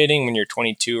intimidating when you're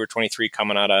 22 or 23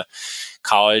 coming out of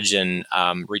college and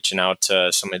reaching out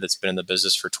to somebody that's been in the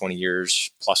business for 20 years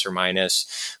plus or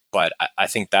minus. But I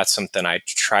think that's something I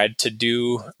tried to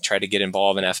get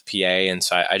involved in FPA. And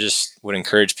so I just would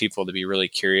encourage people to be really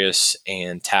curious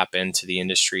and tap into the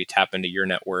industry, tap into your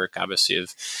network, obviously,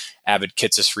 of avid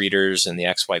Kitces readers and the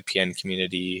XYPN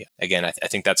community. Again, I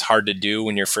think that's hard to do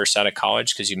when you're first out of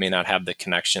college because you may not have the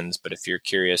connections. But if you're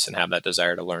curious and have that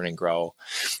desire to learn and grow,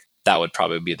 that would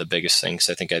probably be the biggest thing.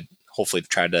 So I think I'd hopefully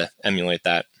try to emulate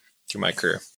that through my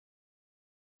career.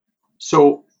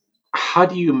 So how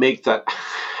do you make that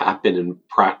happen in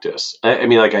practice? I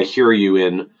mean, like, I hear you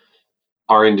in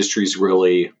our industry's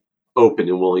really open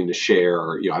and willing to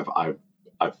share.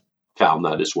 I've found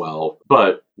that as well.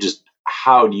 But just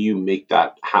how do you make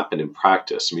that happen in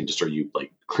practice? I mean, just are you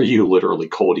literally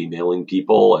cold emailing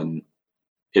people? And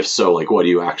if so, what do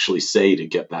you actually say to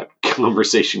get that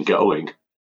conversation going?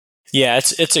 Yeah,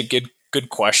 it's a good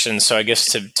question. So I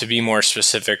guess to be more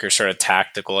specific or sort of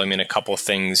tactical, I mean, a couple of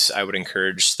things I would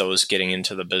encourage those getting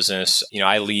into the business.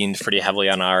 I leaned pretty heavily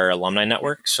on our alumni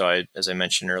network. So as I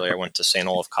mentioned earlier, I went to St.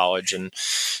 Olaf College in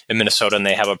Minnesota, and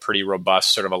they have a pretty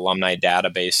robust sort of alumni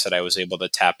database that I was able to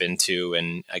tap into.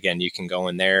 And again, you can go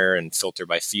in there and filter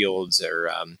by fields or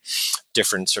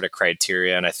different sort of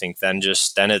criteria. And I think then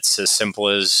it's as simple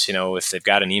as, if they've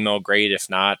got an email, great. If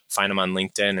not, find them on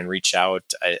LinkedIn and reach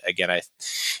out.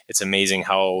 It's amazing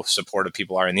how supportive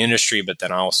people are in the industry. But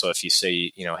then also if you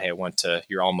say, hey, I went to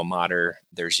your alma mater,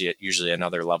 there's usually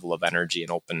another level of energy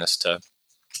and openness to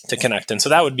connect. And so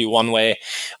that would be one way.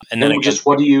 And then again,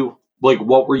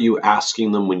 what were you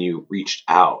asking them when you reached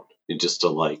out? And just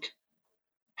to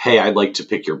hey, I'd like to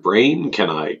pick your brain. Can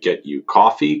I get you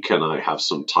coffee? Can I have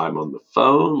some time on the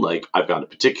phone? I've got a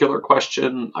particular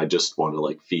question. I just want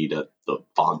to feed at the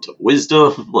font of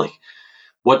wisdom.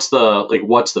 What's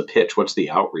the pitch? What's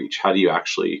the outreach? How do you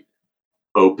actually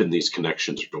open these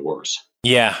connections or doors?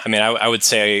 Yeah, I mean, I would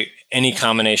say any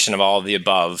combination of all of the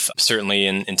above. Certainly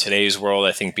in today's world,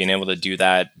 I think being able to do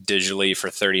that digitally for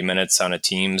 30 minutes on a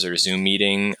Teams or Zoom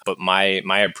meeting. But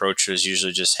my approach was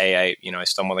usually just, hey, I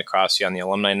stumbled across you on the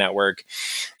alumni network,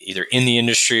 either in the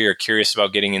industry or curious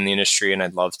about getting in the industry, and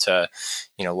I'd love to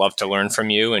learn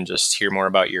from you and just hear more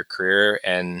about your career.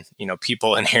 And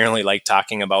people inherently like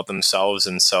talking about themselves,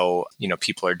 and so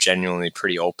people are genuinely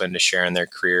pretty open to sharing their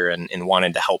career and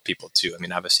wanting to help people too. I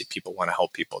mean, obviously people want to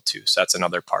help people too, so that's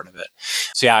another part of it.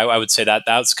 So yeah, I would say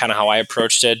that's kind of how I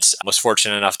approached it. I was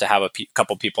fortunate enough to have a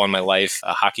couple people in my life.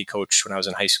 A hockey coach when I was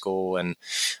in high school, and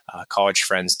a college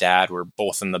friend's dad were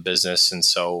both in the business, and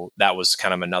so that was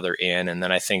kind of another in. And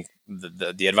then I think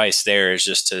the advice there is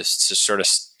just to sort of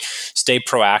stay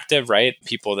proactive, right?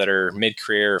 People that are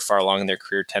mid-career or far along in their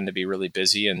career tend to be really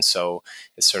busy, and so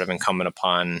it's sort of incumbent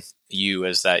upon you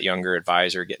as that younger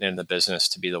advisor getting into the business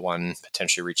to be the one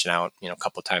potentially reaching out, a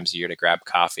couple of times a year to grab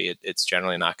coffee. It's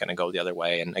generally not going to go the other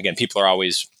way. And again, people are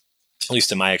always, at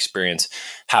least in my experience,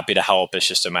 happy to help. It's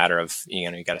just a matter of,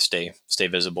 you got to stay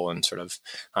visible and sort of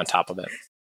on top of it.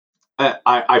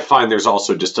 I find there's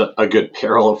also just a good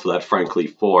parallel for that, frankly,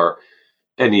 for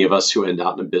any of us who end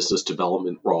out in a business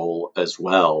development role as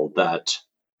well, that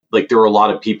there are a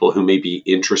lot of people who may be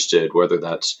interested, whether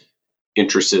that's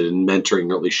interested in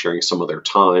mentoring or at least sharing some of their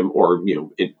time, or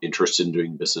interested in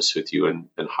doing business with you and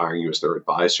hiring you as their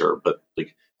advisor, but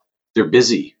they're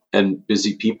busy, and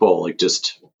busy people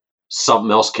just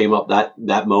something else came up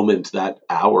that moment, that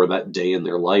hour, that day in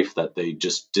their life that they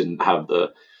just didn't have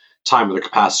the time or the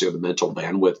capacity or the mental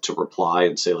bandwidth to reply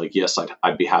and say yes,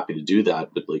 I'd be happy to do that.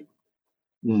 But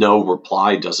no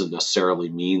reply doesn't necessarily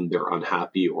mean they're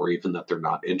unhappy or even that they're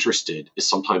not interested.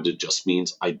 Sometimes it just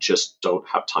means I just don't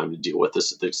have time to deal with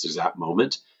this at this exact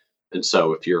moment. And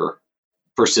so if you're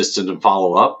persistent and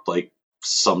follow up,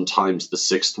 sometimes the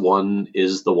sixth one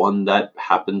is the one that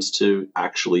happens to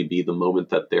actually be the moment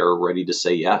that they're ready to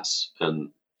say yes.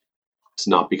 And it's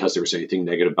not because there was anything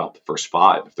negative about the first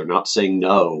five. If they're not saying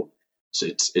no,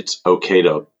 it's okay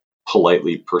to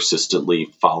politely, persistently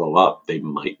follow up. They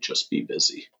might just be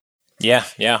busy. Yeah,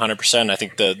 100%. I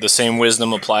think the same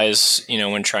wisdom applies,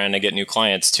 when trying to get new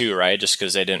clients too, right? Just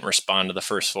because they didn't respond to the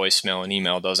first voicemail and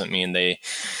email doesn't mean they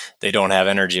don't have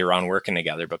energy around working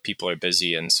together, but people are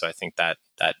busy. And so I think that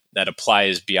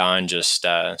applies beyond just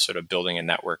sort of building a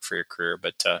network for your career,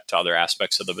 but to other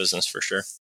aspects of the business for sure.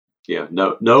 Yeah,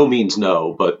 no means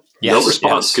no, but no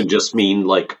response can just mean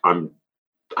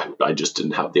I just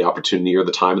didn't have the opportunity or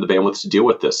the time or the bandwidth to deal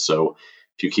with this. So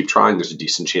if you keep trying, there's a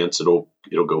decent chance it'll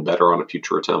go better on a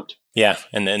future attempt. Yeah,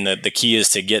 and then the key is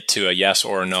to get to a yes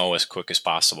or a no as quick as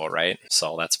possible, right?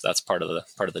 So that's part of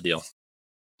the deal.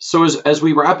 So as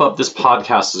we wrap up, this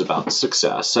podcast is about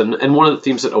success, and one of the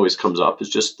themes that always comes up is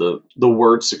just the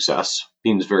word success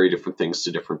means very different things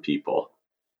to different people.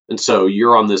 And so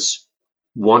you're on this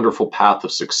wonderful path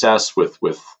of success with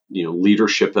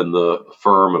leadership in the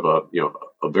firm of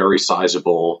a very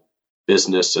sizable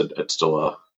business at still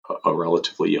a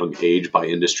relatively young age by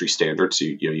industry standards. So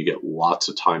you get lots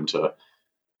of time to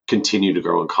continue to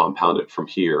grow and compound it from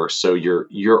here. So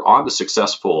you're on a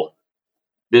successful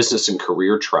business and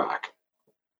career track.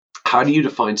 How do you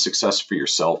define success for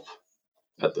yourself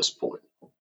at this point?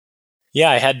 Yeah,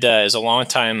 I had, as a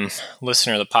longtime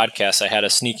listener of the podcast, I had a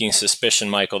sneaking suspicion,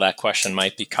 Michael, that question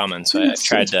might be coming. So I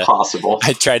tried to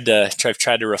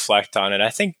reflect on it. I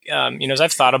think, as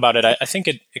I've thought about it, I think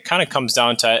it kind of comes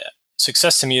down to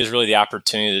success to me is really the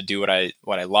opportunity to do what I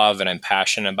love and I'm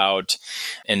passionate about,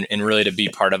 and really to be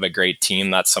part of a great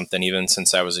team. That's something, even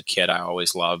since I was a kid, I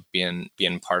always loved being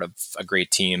part of a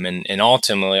great team, and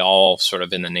ultimately all sort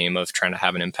of in the name of trying to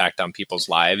have an impact on people's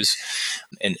lives.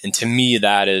 And to me,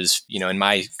 that is, in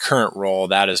my current role,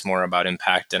 that is more about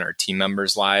impact in our team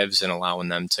members' lives and allowing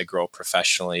them to grow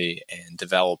professionally and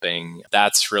developing.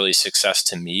 That's really success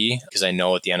to me, because I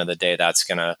know at the end of the day, that's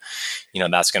gonna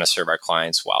serve our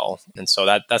clients well. And so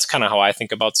that's kind of how I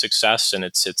think about success. And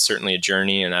it's certainly a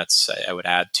journey. And that's, I would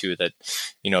add to that,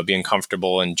 being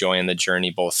comfortable, enjoying the journey,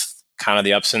 both kind of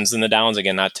the ups and the downs.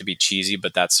 Again, not to be cheesy,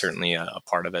 but that's certainly a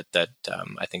part of it that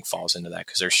I think falls into that,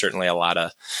 because there's certainly a lot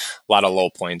of low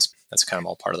points. That's kind of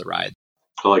all part of the ride.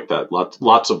 I like that.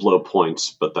 Lots of low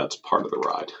points, but that's part of the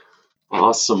ride.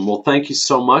 Awesome. Well, thank you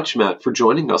so much, Matt, for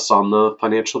joining us on the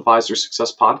Financial Advisor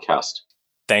Success Podcast.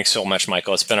 Thanks so much,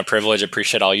 Michael. It's been a privilege. I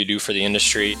appreciate all you do for the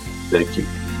industry. Thank you.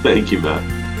 Thank you, Matt.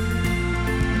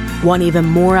 Want even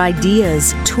more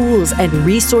ideas, tools, and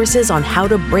resources on how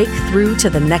to break through to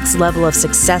the next level of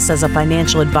success as a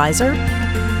financial advisor?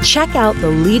 Check out the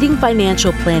leading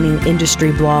financial planning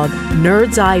industry blog,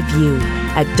 Nerd's Eye View,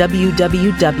 at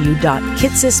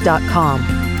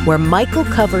www.kitsis.com, where Michael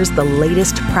covers the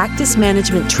latest practice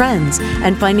management trends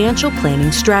and financial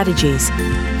planning strategies.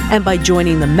 And by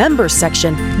joining the members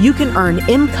section, you can earn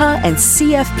IMCA and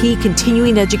CFP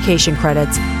continuing education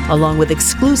credits, along with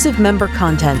exclusive member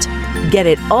content. Get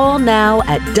it all now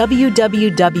at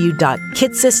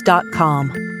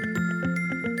www.kitsis.com.